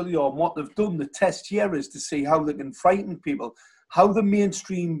successful they are. And what they've done, the test here is to see how they can frighten people, how the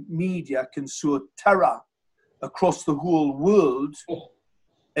mainstream media can sow terror across the whole world,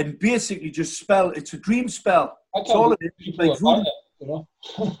 and basically just spell, it's a dream spell. It's all it is. Like voodoo.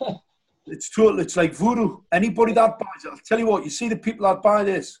 It's like voodoo. Anybody that buys it, I'll tell you what, you see the people that buy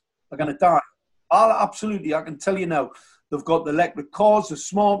this are going to die. I can tell you now. They've got the electric cars, the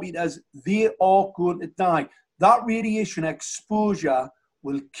smart meters, they are going to die. That radiation exposure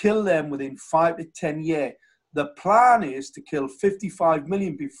will kill them within 5 to 10 years. The plan is to kill 55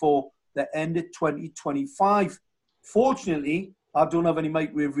 million before the end of 2025. Fortunately, I don't have any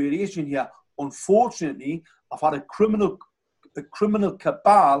microwave radiation here. Unfortunately, I've had a criminal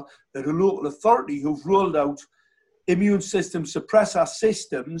cabal at a local authority who've rolled out immune system suppressor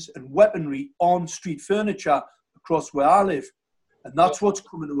systems and weaponry on street furniture across where I live. And that's what's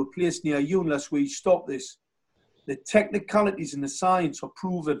coming to a place near you unless we stop this. The technicalities and the science are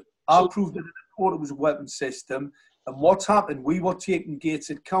proven. I proved it in court it was a weapon system. And what's happened, we were taking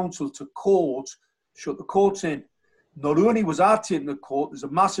Gateshead Council to court, shut the courts in. Not only was I taken to court, there's a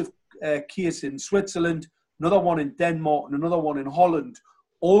massive case in Switzerland, another one in Denmark, and another one in Holland,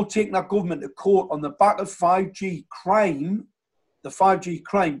 all taking our government to court on the back of 5G crime,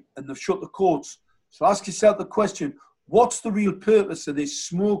 and they've shut the courts. So ask yourself the question, what's the real purpose of this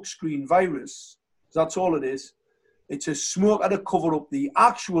smokescreen virus? That's all it is. It's a smoke to cover up the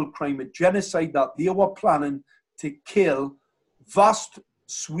actual crime of genocide that they were planning to kill vast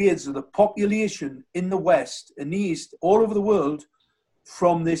swathes of the population in the West and the East, all over the world,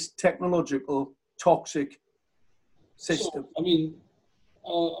 from this technological toxic system. So, I mean,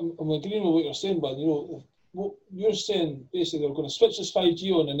 I'm agreeing with what you're saying, but what you're saying, basically, they're going to switch this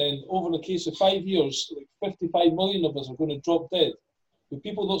 5G on, and then over the case of 5 years, like 55 million of us are going to drop dead. But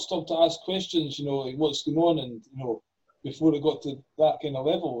people don't stop to ask questions, like what's going on, and before it got to that kind of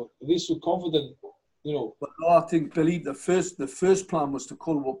level, are they so confident? But no, I think, believe the first plan was to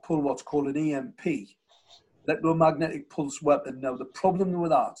pull what's called an EMP, electromagnetic pulse weapon. Now the problem with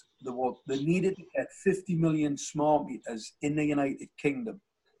that, they needed to get 50 million smart meters in the United Kingdom.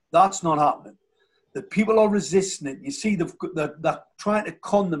 That's not happening. The people are resisting it. You see, they're trying to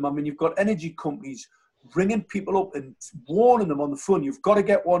con them. I mean, you've got energy companies ringing people up and warning them on the phone, you've got to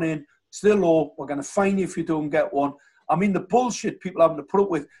get one in, it's the law, we're going to fine you if you don't get one. I mean, the bullshit people having to put up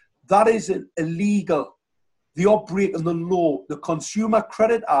with, that is illegal. They are breaking the law. The Consumer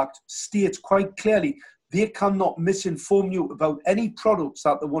Credit Act states quite clearly they cannot misinform you about any products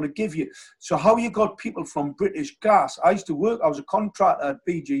that they want to give you. So how you got people from British Gas? I was a contractor at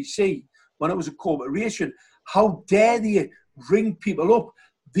BGC when it was a corporation. How dare they ring people up?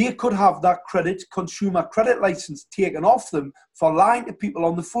 They could have that consumer credit license taken off them for lying to people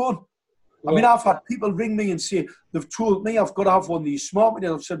on the phone. Well, I mean, I've had people ring me and say, they've told me I've got to have one of these smart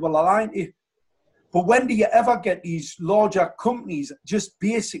meters. I've said, well, I'm lying to you. But when do you ever get these larger companies just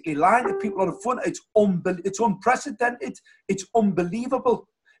basically lying to people on the phone? It's unprecedented. It's unbelievable.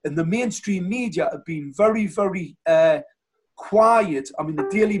 And the mainstream media have been very, very quiet. I mean, the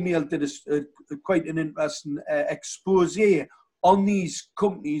Daily Mail did quite an interesting expose on these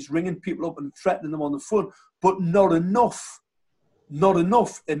companies ringing people up and threatening them on the phone, but not enough. Not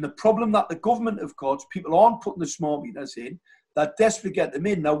enough. And the problem that the government have got, people aren't putting the smart meters in. They're desperate to get them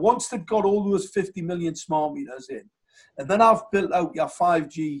in. Now, once they've got all those 50 million smart meters in, and then I've built out your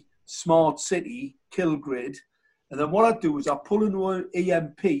 5G smart city kill grid, and then what I do is I pull in an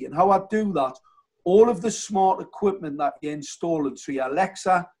EMP, and how I do that, all of the smart equipment that you're installing, so your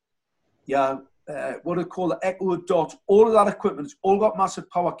Alexa, your what do they call it, Echo Dot, all of that equipment, it's all got massive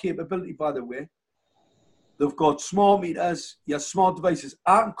power capability, by the way. They've got smart meters, your smart devices.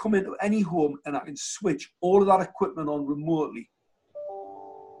 I can come into any home and I can switch all of that equipment on remotely.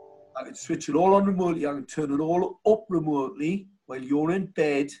 I can switch it all on remotely. I can turn it all up remotely while you're in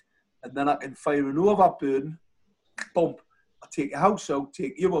bed, and then I can fire an overburden, bump. I take your house out,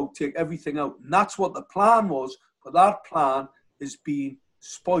 take you out, take everything out. And that's what the plan was, but that plan is being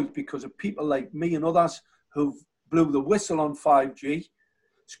spoiled because of people like me and others who blew the whistle on 5G.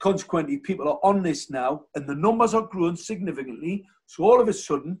 So consequently, people are on this now, and the numbers are growing significantly. So all of a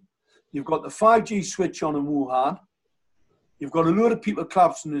sudden, you've got the 5G switch on in Wuhan. You've got a load of people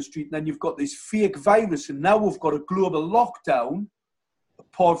collapsing in the street, and then you've got this fake virus, and now we've got a global lockdown,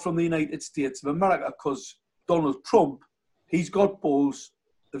 apart from the United States of America, because Donald Trump, he's got balls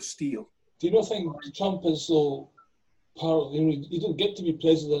of steel. Do you not think Trump is so part? You don't get to be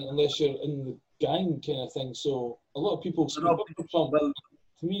president unless you're in the gang kind of thing. So a lot of people speak up for Trump. Well,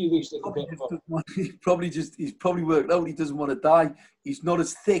 to me, he looks like a bit of a... He's probably worked out he doesn't want to die. He's not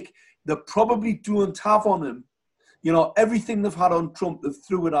as thick. They probably don't have on him. Everything they've had on Trump, they've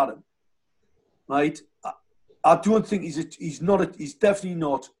threw it at him. Right? I don't think he's definitely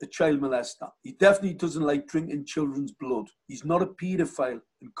not a child molester. He definitely doesn't like drinking children's blood. He's not a paedophile.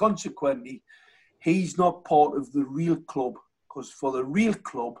 And consequently, he's not part of the real club. Because for the real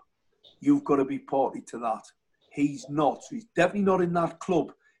club, you've got to be party to that. He's not. So he's definitely not in that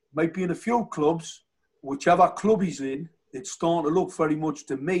club. Might be in a few clubs. Whichever club he's in, it's starting to look very much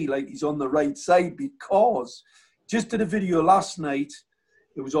to me like he's on the right side, because just did a video last night.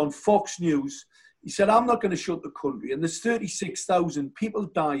 It was on Fox News. He said, I'm not going to shut the country. And there's 36,000 people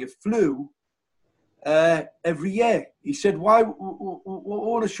die of flu every year. He said, why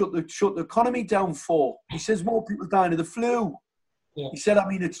want to shut the economy down for? He says, more people dying of the flu. Yeah. He said, I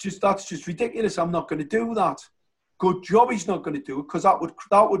mean, that's just ridiculous. I'm not going to do that. Good job he's not going to do it, because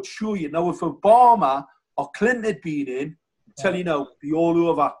that would show you. Now, if Obama or Clinton had been in, tell you now, be all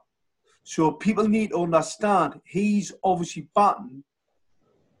over. So people need to understand he's obviously batting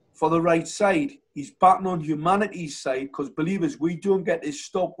for the right side. He's batting on humanity's side, because believe us, we don't get this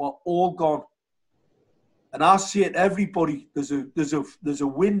stop, we're all gone. And I say it to everybody, there's a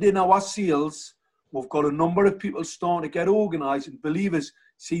wind in our sails. We've got a number of people starting to get organised, and believe us,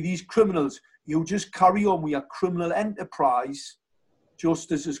 see these criminals, you just carry on with your criminal enterprise.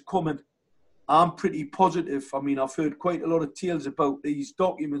 Justice is coming. I'm pretty positive. I mean, I've heard quite a lot of tales about these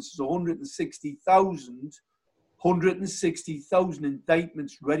documents. There's 160,000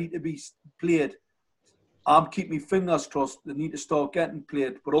 indictments ready to be played. I'm keeping my fingers crossed. They need to start getting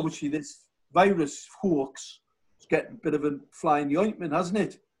played. But obviously this virus hoax is getting a bit of a fly in the ointment, hasn't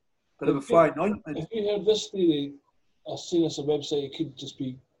it? Bit of a fly in the ointment. If you heard this theory, I've seen this on a website, it could just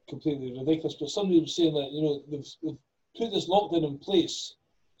be completely ridiculous, but somebody was saying that, they've put this lockdown in place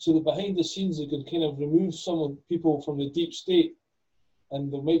so that behind the scenes they can kind of remove some of people from the deep state,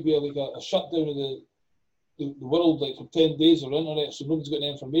 and there might be a shutdown of the world like for 10 days or internet, so nobody's got any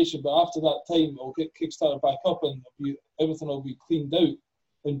information, but after that time it'll get kickstarted back up and everything will be cleaned out.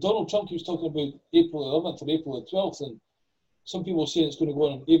 And Donald Trump keeps talking about April 11th or April the 12th, and some people are saying it's going to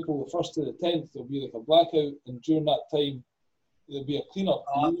go on April the 1st to the 10th. There'll be like a blackout, and during that time there'll be a clean-up.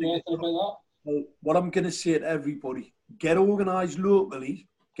 Do you know anything about that? Well, what I'm going to say to everybody, get organised locally,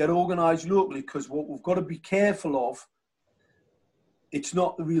 because what we've got to be careful of, it's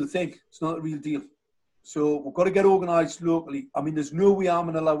not the real thing. It's not the real deal. So we've got to get organised locally. I mean, there's no way I'm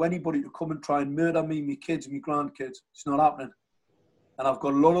going to allow anybody to come and try and murder me, my kids, my grandkids. It's not happening. And I've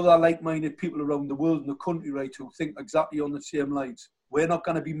got a lot of other like-minded people around the world and the country, right, who think exactly on the same lines. We're not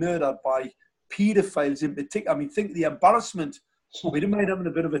going to be murdered by paedophiles in particular. I mean, think of the embarrassment. We don't mind having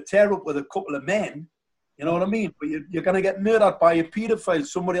a bit of a tear-up with a couple of men. You know what I mean? But you're going to get murdered by a paedophile,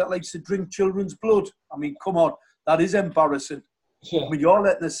 somebody that likes to drink children's blood. I mean, come on. That is embarrassing. Yeah. I mean, you're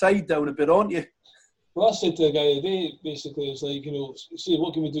letting the side down a bit, aren't you? Well, I said to a guy today, basically, it's like, say,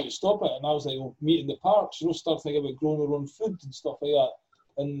 what can we do to stop it? And I was like, well, meet in the parks, start thinking about growing our own food and stuff like that.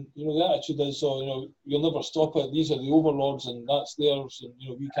 And, the attitude is, you'll never stop it. These are the overlords and that's theirs, and,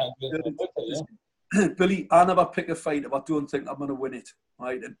 we can't do anything about it, yeah? Billy, I never pick a fight if I don't think I'm going to win it,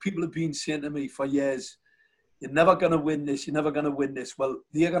 right? And people have been saying to me for years, you're never going to win this, you're never going to win this. Well,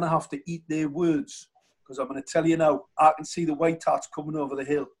 they're going to have to eat their words, because I'm going to tell you now, I can see the white hats coming over the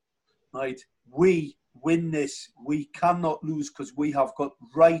hill, right? We win this. We cannot lose, because we have got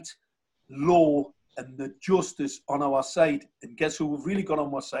right, law, and the justice on our side. And guess who we've really got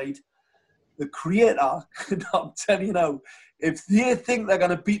on our side? The Creator. And I'm telling you now, if they think they're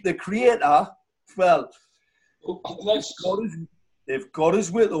going to beat the Creator, well, if God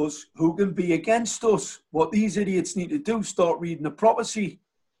is with us, who can be against us? What these idiots need to do, start reading the prophecy.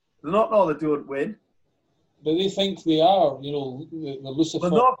 They're not all they don't win. But they think they are, the Lucifer.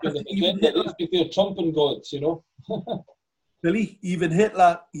 They think they're trumping gods, Billy, even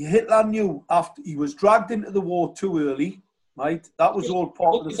Hitler knew after he was dragged into the war too early, right? That was all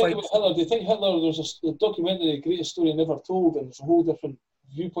part of the fight. Do you think Hitler, there's a documentary, The Greatest Story Never Told, and it's a whole different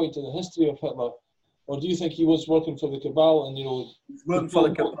viewpoint to the history of Hitler? Or do you think he was working for the cabal and,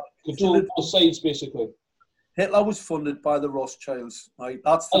 control both sides, basically? Hitler was funded by the Rothschilds, right?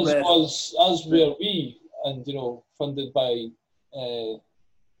 That's the as were we, and, funded by the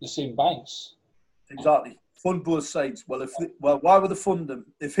same banks. Exactly. Fund both sides. Well, why would they fund them?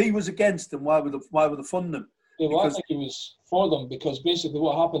 If he was against them, why would they fund them? Yeah, well, I think he was for them, because basically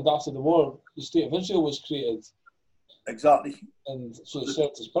what happened after the war, the state of Israel was created. Exactly. And so it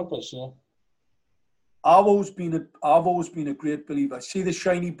served its purpose, I've always been a great believer. See the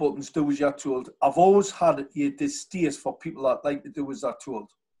shiny buttons, do as you're told. I've always had a distaste for people that like to do as they're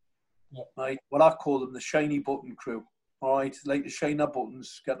told. Yeah. Right? What I call them, the shiny button crew. All right, like to shine their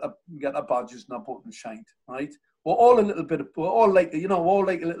buttons, get their badges and their buttons shined. Right? We're all like a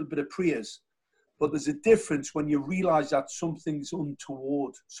little bit of praise, but there's a difference when you realise that something's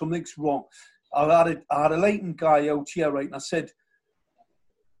untoward, something's wrong. I had a Leighton guy out here, right, and I said,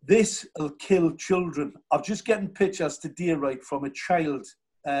 this will kill children. I'm just getting pictures today, right, from a child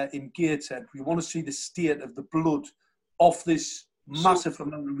in Gateshead. We want to see the state of the blood off this massive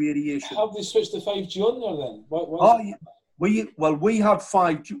amount of radiation. Have they switched to 5G on there then? We had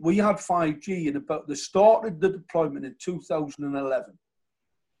 5G. We had 5G in about the start of the deployment in 2011.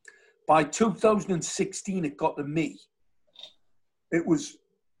 By 2016, it got to me. It was,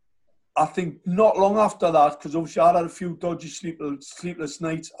 I think, not long after that, because obviously I had a few dodgy sleepless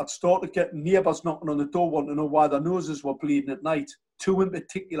nights. I'd started getting neighbours knocking on the door, wanting to know why their noses were bleeding at night. Two in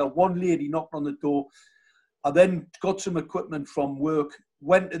particular. One lady knocked on the door. I then got some equipment from work,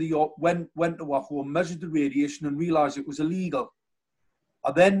 went to our home, measured the radiation and realised it was illegal.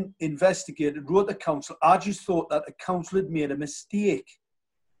 I then investigated, wrote the council. I just thought that the council had made a mistake.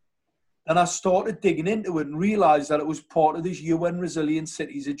 And I started digging into it and realised that it was part of this UN Resilient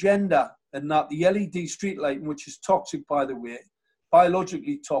Cities agenda, and that the LED street lighting, which is toxic, by the way,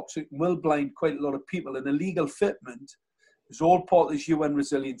 biologically toxic, and will blind quite a lot of people, and illegal fitment, is all part of this UN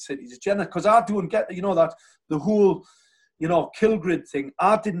Resilient Cities agenda. Because I don't get, that the whole, kill grid thing.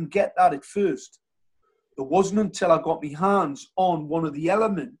 I didn't get that at first. It wasn't until I got my hands on one of the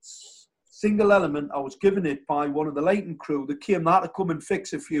elements, single element, I was given it by one of the lighting crew that came out to come and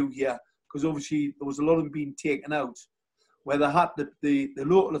fix a few here, because obviously there was a lot of them being taken out, where they had the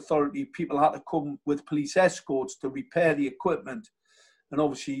local authority people had to come with police escorts to repair the equipment. And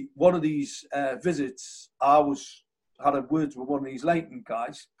obviously one of these visits, I had words with one of these lighting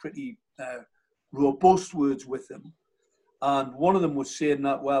guys, pretty robust words with him. And one of them was saying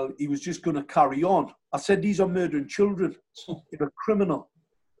that, well, he was just going to carry on. I said, these are murdering children. You're a criminal.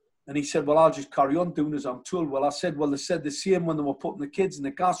 And he said, well, I'll just carry on doing as I'm told. Well, I said, well, they said the same when they were putting the kids in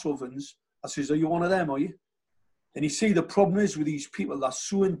the gas ovens. I says, are you one of them, are you? And you see, the problem is with these people, they're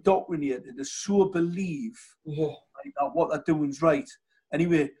so indoctrinated, they so believe that what they're doing is right.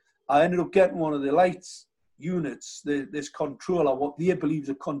 Anyway, I ended up getting one of the lights units, this controller, what they believe is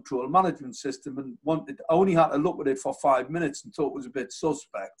a control management system, and I only had to look at it for 5 minutes and thought it was a bit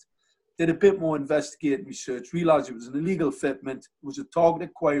suspect. Did a bit more investigating research, realised it was an illegal fitment. It was a target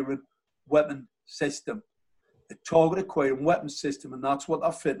acquiring weapon system. A target acquiring weapon system, and that's what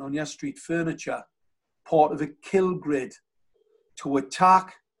they're fitting on your street furniture. Part of a kill grid to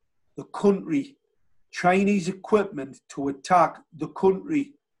attack the country. Chinese equipment to attack the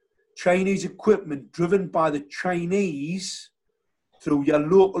country. Chinese equipment driven by the Chinese through your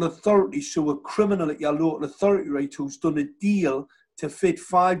local authority. So a criminal at your local authority, right, who's done a deal to fit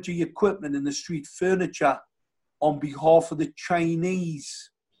 5G equipment in the street furniture on behalf of the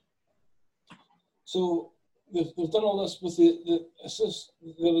Chinese. So they've done all this with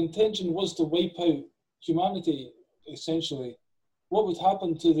their intention was to wipe out humanity, essentially. What would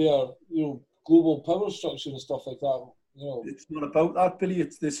happen to their, global power structure and stuff like that? It's not about that, Billy.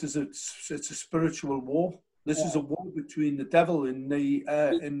 It's a spiritual war. This is a war between the devil and God.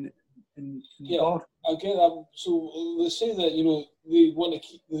 I get that. So they say that they want to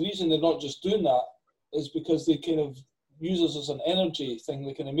keep. The reason they're not just doing that is because they kind of use us as an energy thing,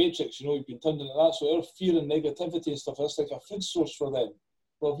 like in a Matrix. You've been turned into that. So our fear and negativity and stuff, that's like a food source for them.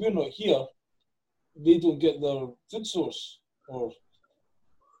 Well, if we're not here, they don't get their food source, or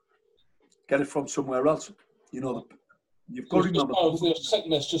get it from somewhere else. You've got to remember. Part of their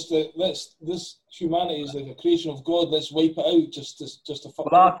sickness, just that this humanity is like a creation of God. Let's wipe it out, just to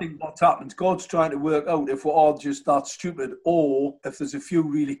fuck. Well, I think what's happened, God's trying to work out if we're all just that stupid, or if there's a few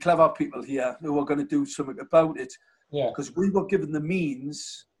really clever people here who are going to do something about it. Yeah. Because we were given the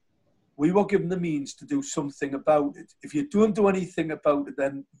means. We were given the means to do something about it. If you don't do anything about it,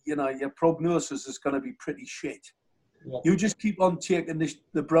 then your prognosis is going to be pretty shit. Yeah. You just keep on taking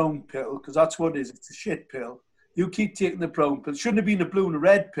the brown pill, because that's what it is. It's a shit pill. You keep taking the brown pill. It shouldn't have been a blue and a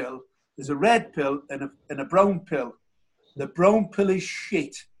red pill. There's a red pill and a brown pill. The brown pill is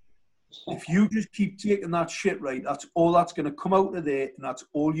shit. If you just keep taking that shit, right, that's all that's going to come out of there, and that's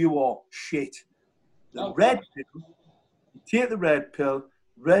all you are, shit. The red pill, you take the red pill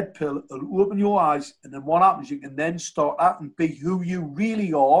will open your eyes, and then what happens, you can then start out and be who you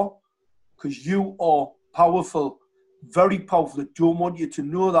really are, because you are powerful, very powerful. They don't want you to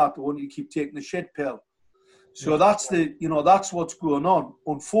know that. They want you to keep taking the shit pill. So that's that's what's going on.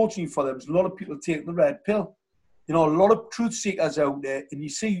 Unfortunately for them, there's a lot of people taking the red pill. A lot of truth seekers out there, and you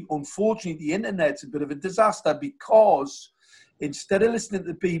see, unfortunately, the internet's a bit of a disaster, because instead of listening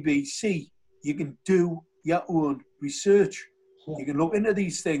to the BBC, you can do your own research. You can look into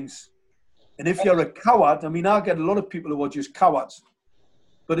these things. And if you're a coward, I get a lot of people who are just cowards,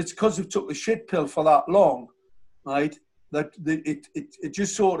 but it's because they've took the shit pill for that long, right? That it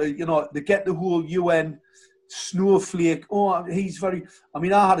just sort of, they get the whole UN snowflake. Oh, he's very.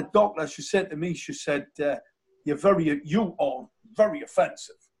 I had a doctor. She said to me, you are very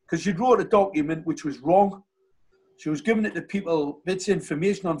offensive, because she wrote a document which was wrong. She was giving it to people, bits of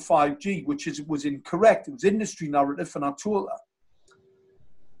information on 5G, which was incorrect. It was industry narrative, and I told her.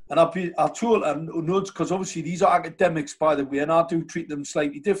 And I told her, because obviously these are academics, by the way, and I do treat them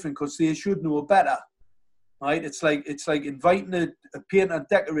slightly different, because they should know better. Right, it's like inviting a painter and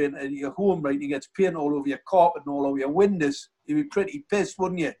decorator into your home, right? And he gets paint all over your carpet and all over your windows. You'd be pretty pissed,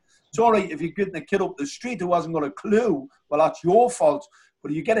 wouldn't you? It's all right if you're getting a kid up the street who hasn't got a clue. Well, that's your fault.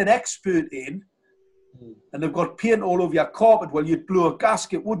 But if you get an expert in, and they've got paint all over your carpet, well, you'd blow a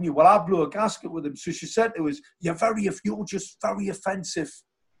gasket, wouldn't you? Well, I'd blow a gasket with them. So she said to us, you're just very offensive.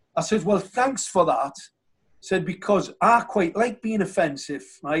 I said, well, thanks for that. Said, because I quite like being offensive,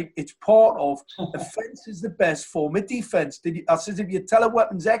 right? It's part of, offense is the best form of defense. I said, if you tell a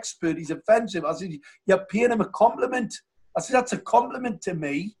weapons expert he's offensive, I said, you're paying him a compliment. I said, that's a compliment to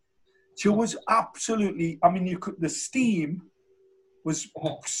me. She was absolutely, the steam was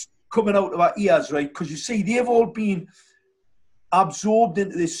coming out of our ears, right? Because you see, they've all been absorbed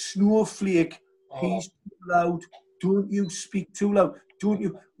into this snowflake. He's too loud. Don't you speak too loud. Don't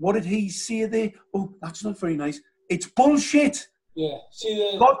you? What did he say there? Oh, that's not very nice. It's bullshit. Yeah.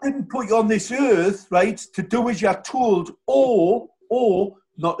 See, God didn't put you on this earth, right, to do as you're told, or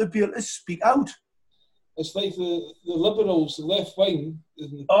not to be able to speak out. it's like the liberals, the left wing,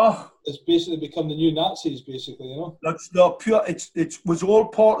 is basically become the new Nazis, basically, you know? That's not pure. It was all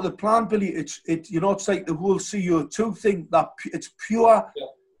part of the plan, Billy. It's it's like the whole CO2 thing. That it's pure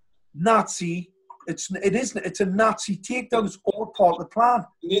Nazi. It's a Nazi takedown. It's all part of the plan.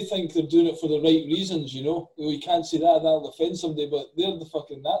 They think they're doing it for the right reasons, you know? We can't say that'll offend somebody, but they're the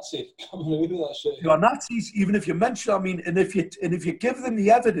fucking Nazi coming away with that shit. You're Nazis, even if you mention. I mean, and if you give them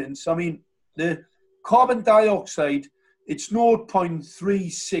the evidence, I mean, the carbon dioxide, it's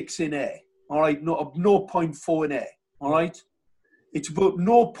 0.36 in air. All right, not 0.4 in air. All right, it's about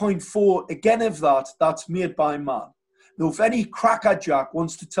 0.4 again of that. That's made by man. Now, if any crackerjack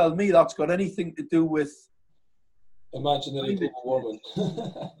wants to tell me that's got anything to do with imaginary global warming,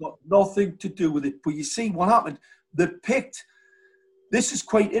 got nothing to do with it. But you see what happened? They picked. This is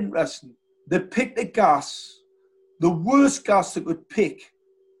quite interesting. They picked a gas, the worst gas they could pick,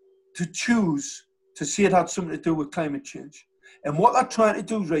 to choose to see it had something to do with climate change. And what they're trying to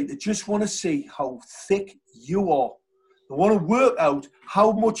do is, right, they just want to see how thick you are. They want to work out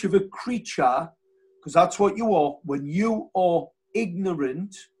how much of a creature, because that's what you are, when you are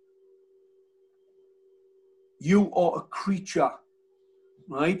ignorant, you are a creature,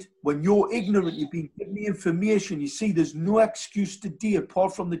 right? When you're ignorant, you've been given the information. You see, there's no excuse today,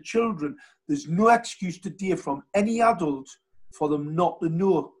 apart from the children, there's no excuse today from any adult for them not to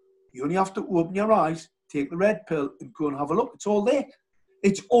know. You only have to open your eyes, take the red pill, and go and have a look. It's all there.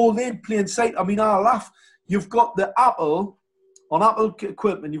 It's all there in plain sight. I mean, I laugh. You've got the apple, on Apple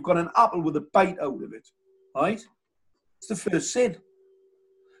equipment, you've got an apple with a bite out of it, right? It's the first sin.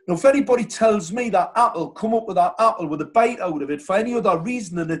 Now, if anybody tells me that apple, come up with that apple with a bite out of it for any other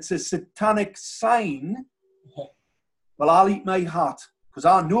reason and it's a satanic sign, well, I'll eat my hat, because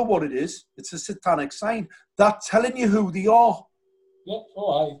I know what it is. It's a satanic sign. They're telling you who they are. Yeah,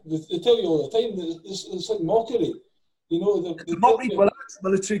 they tell you all the time. It's like mockery. You know, mockery. Well,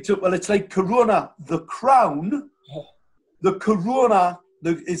 it's like Corona. The crown, the Corona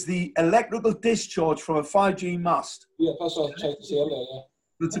is the electrical discharge from a 5G mast. Yeah, that's what I tried to say earlier, yeah.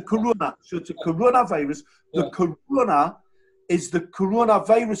 It's a Corona. So it's a coronavirus. The Corona is the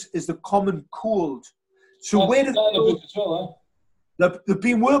coronavirus is the common cold. So where did they've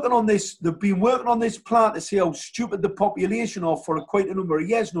been working on this? They've been working on this plan to see how stupid the population are for quite a number of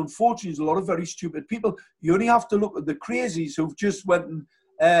years. And unfortunately, there's a lot of very stupid people. You only have to look at the crazies who've just went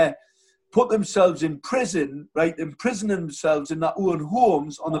and put themselves in prison, right? Imprisoning themselves in their own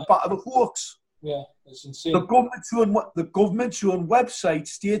homes on the back of a hoax. Yeah, it's insane. The government's own website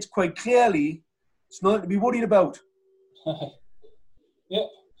states quite clearly it's nothing to be worried about. Yeah,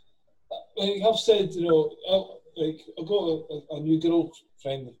 like I've said, you know, I got a new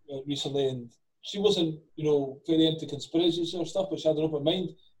girlfriend recently, and she wasn't, you know, very into conspiracies or stuff, but she had an open mind,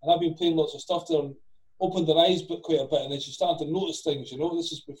 and I've been playing lots of stuff to her and opened her eyes but quite a bit, and then she started to notice things, you know.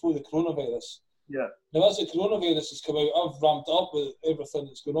 This is before the coronavirus. Yeah. Now, as the coronavirus has come out, I've ramped up with everything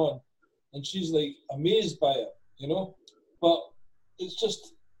that's going on, and she's like amazed by it, you know. But it's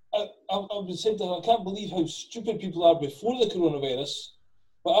just, I've been saying to her, I can't believe how stupid people are before the coronavirus.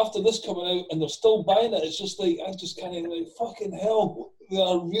 But after this coming out and they're still buying it, it's just like, I just kind of like, fucking hell, they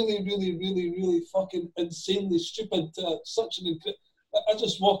are really, really, really, really fucking insanely stupid. Such an I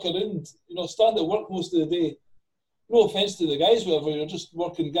just walk around, you know, stand at work most of the day. No offense to the guys, whatever, you're just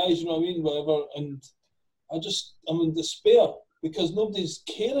working guys, you know what I mean, whatever. And I'm in despair because nobody's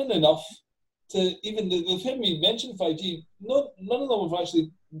caring enough to even, they've heard me mention 5G. None of them have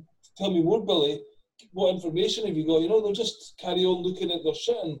actually tell me more, Billy. What information have you got? You know, they'll just carry on looking at their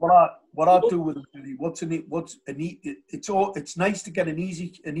shit. And what I do with it, Billy, it's nice to get an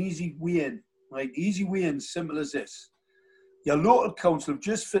easy way in, right? Easy way in, simple as this. Your local council have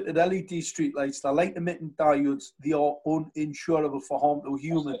just fitted LED streetlights. They're light emitting diodes. They are uninsurable for harm to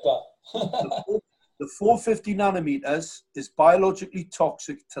humans. The 450 nanometers is biologically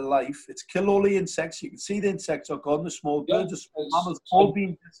toxic to life. It's killed all the insects. You can see the insects are gone. The small birds, the small mammals, all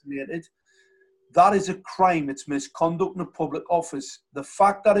being decimated. That is a crime. It's misconduct in a public office. The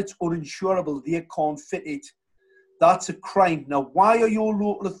fact that it's uninsurable, they can't fit it. That's a crime. Now, why are your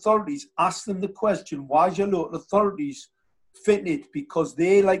local authorities? Ask them the question. Why is your local authorities fitting it? Because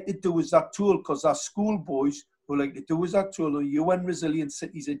they like to do as that tool, because our schoolboys who like to do as that tool, the UN Resilient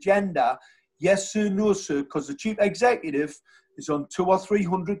Cities agenda, yes sir, no sir, because the chief executive is on 200 or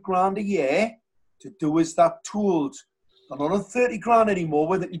 300 grand a year to do as that tools. They're not on 30 grand anymore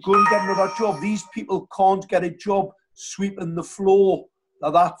where they can go and get another job. These people can't get a job sweeping the floor.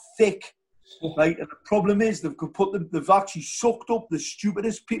 They're that thick, right? And the problem is they've actually sucked up the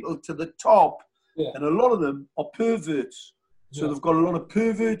stupidest people to the top, and a lot of them are perverts. So they've got a lot of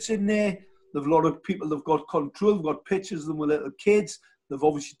perverts in there. They've a lot of people they've got control. They've got pictures of them with little kids. They've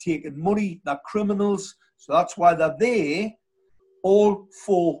obviously taken money. They're criminals. So that's why they're there, all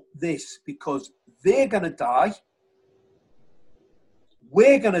for this, because they're going to die.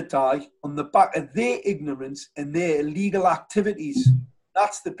 We're going to die on the back of their ignorance and their illegal activities.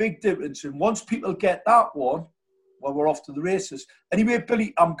 That's the big difference. And once people get that one, well, we're off to the races. Anyway,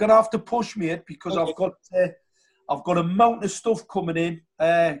 Billy, I'm going to have to push, mate, because I've got a mountain of stuff coming in.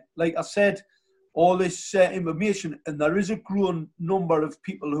 Like I said, all this information, and there is a growing number of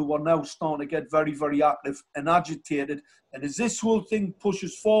people who are now starting to get very, very active and agitated. And as this whole thing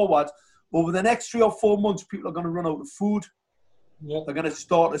pushes forward, over the next 3 or 4 months, people are going to run out of food. Yep. They're going to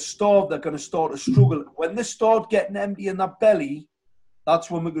start to starve. They're going to start to struggle. When they start getting empty in their belly, that's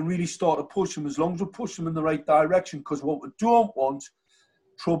when we can really start to push them, as long as we push them in the right direction. Because what we don't want,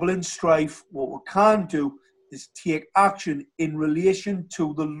 trouble and strife, what we can do is take action in relation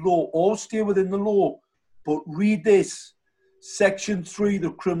to the law, or stay within the law. But read this, Section 3,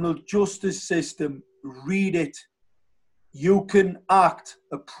 the criminal justice system, read it. You can act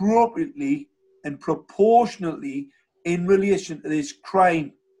appropriately and proportionately in relation to this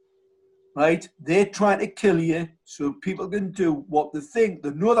crime, right? They're trying to kill you, so people can do what they think.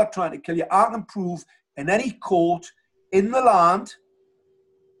 They know they're trying to kill you. I can prove in any court in the land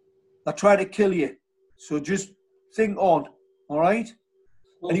they're trying to kill you. So just think on, all right?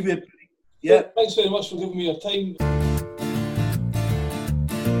 Well, anyway, yeah. Thanks very much for giving me your time.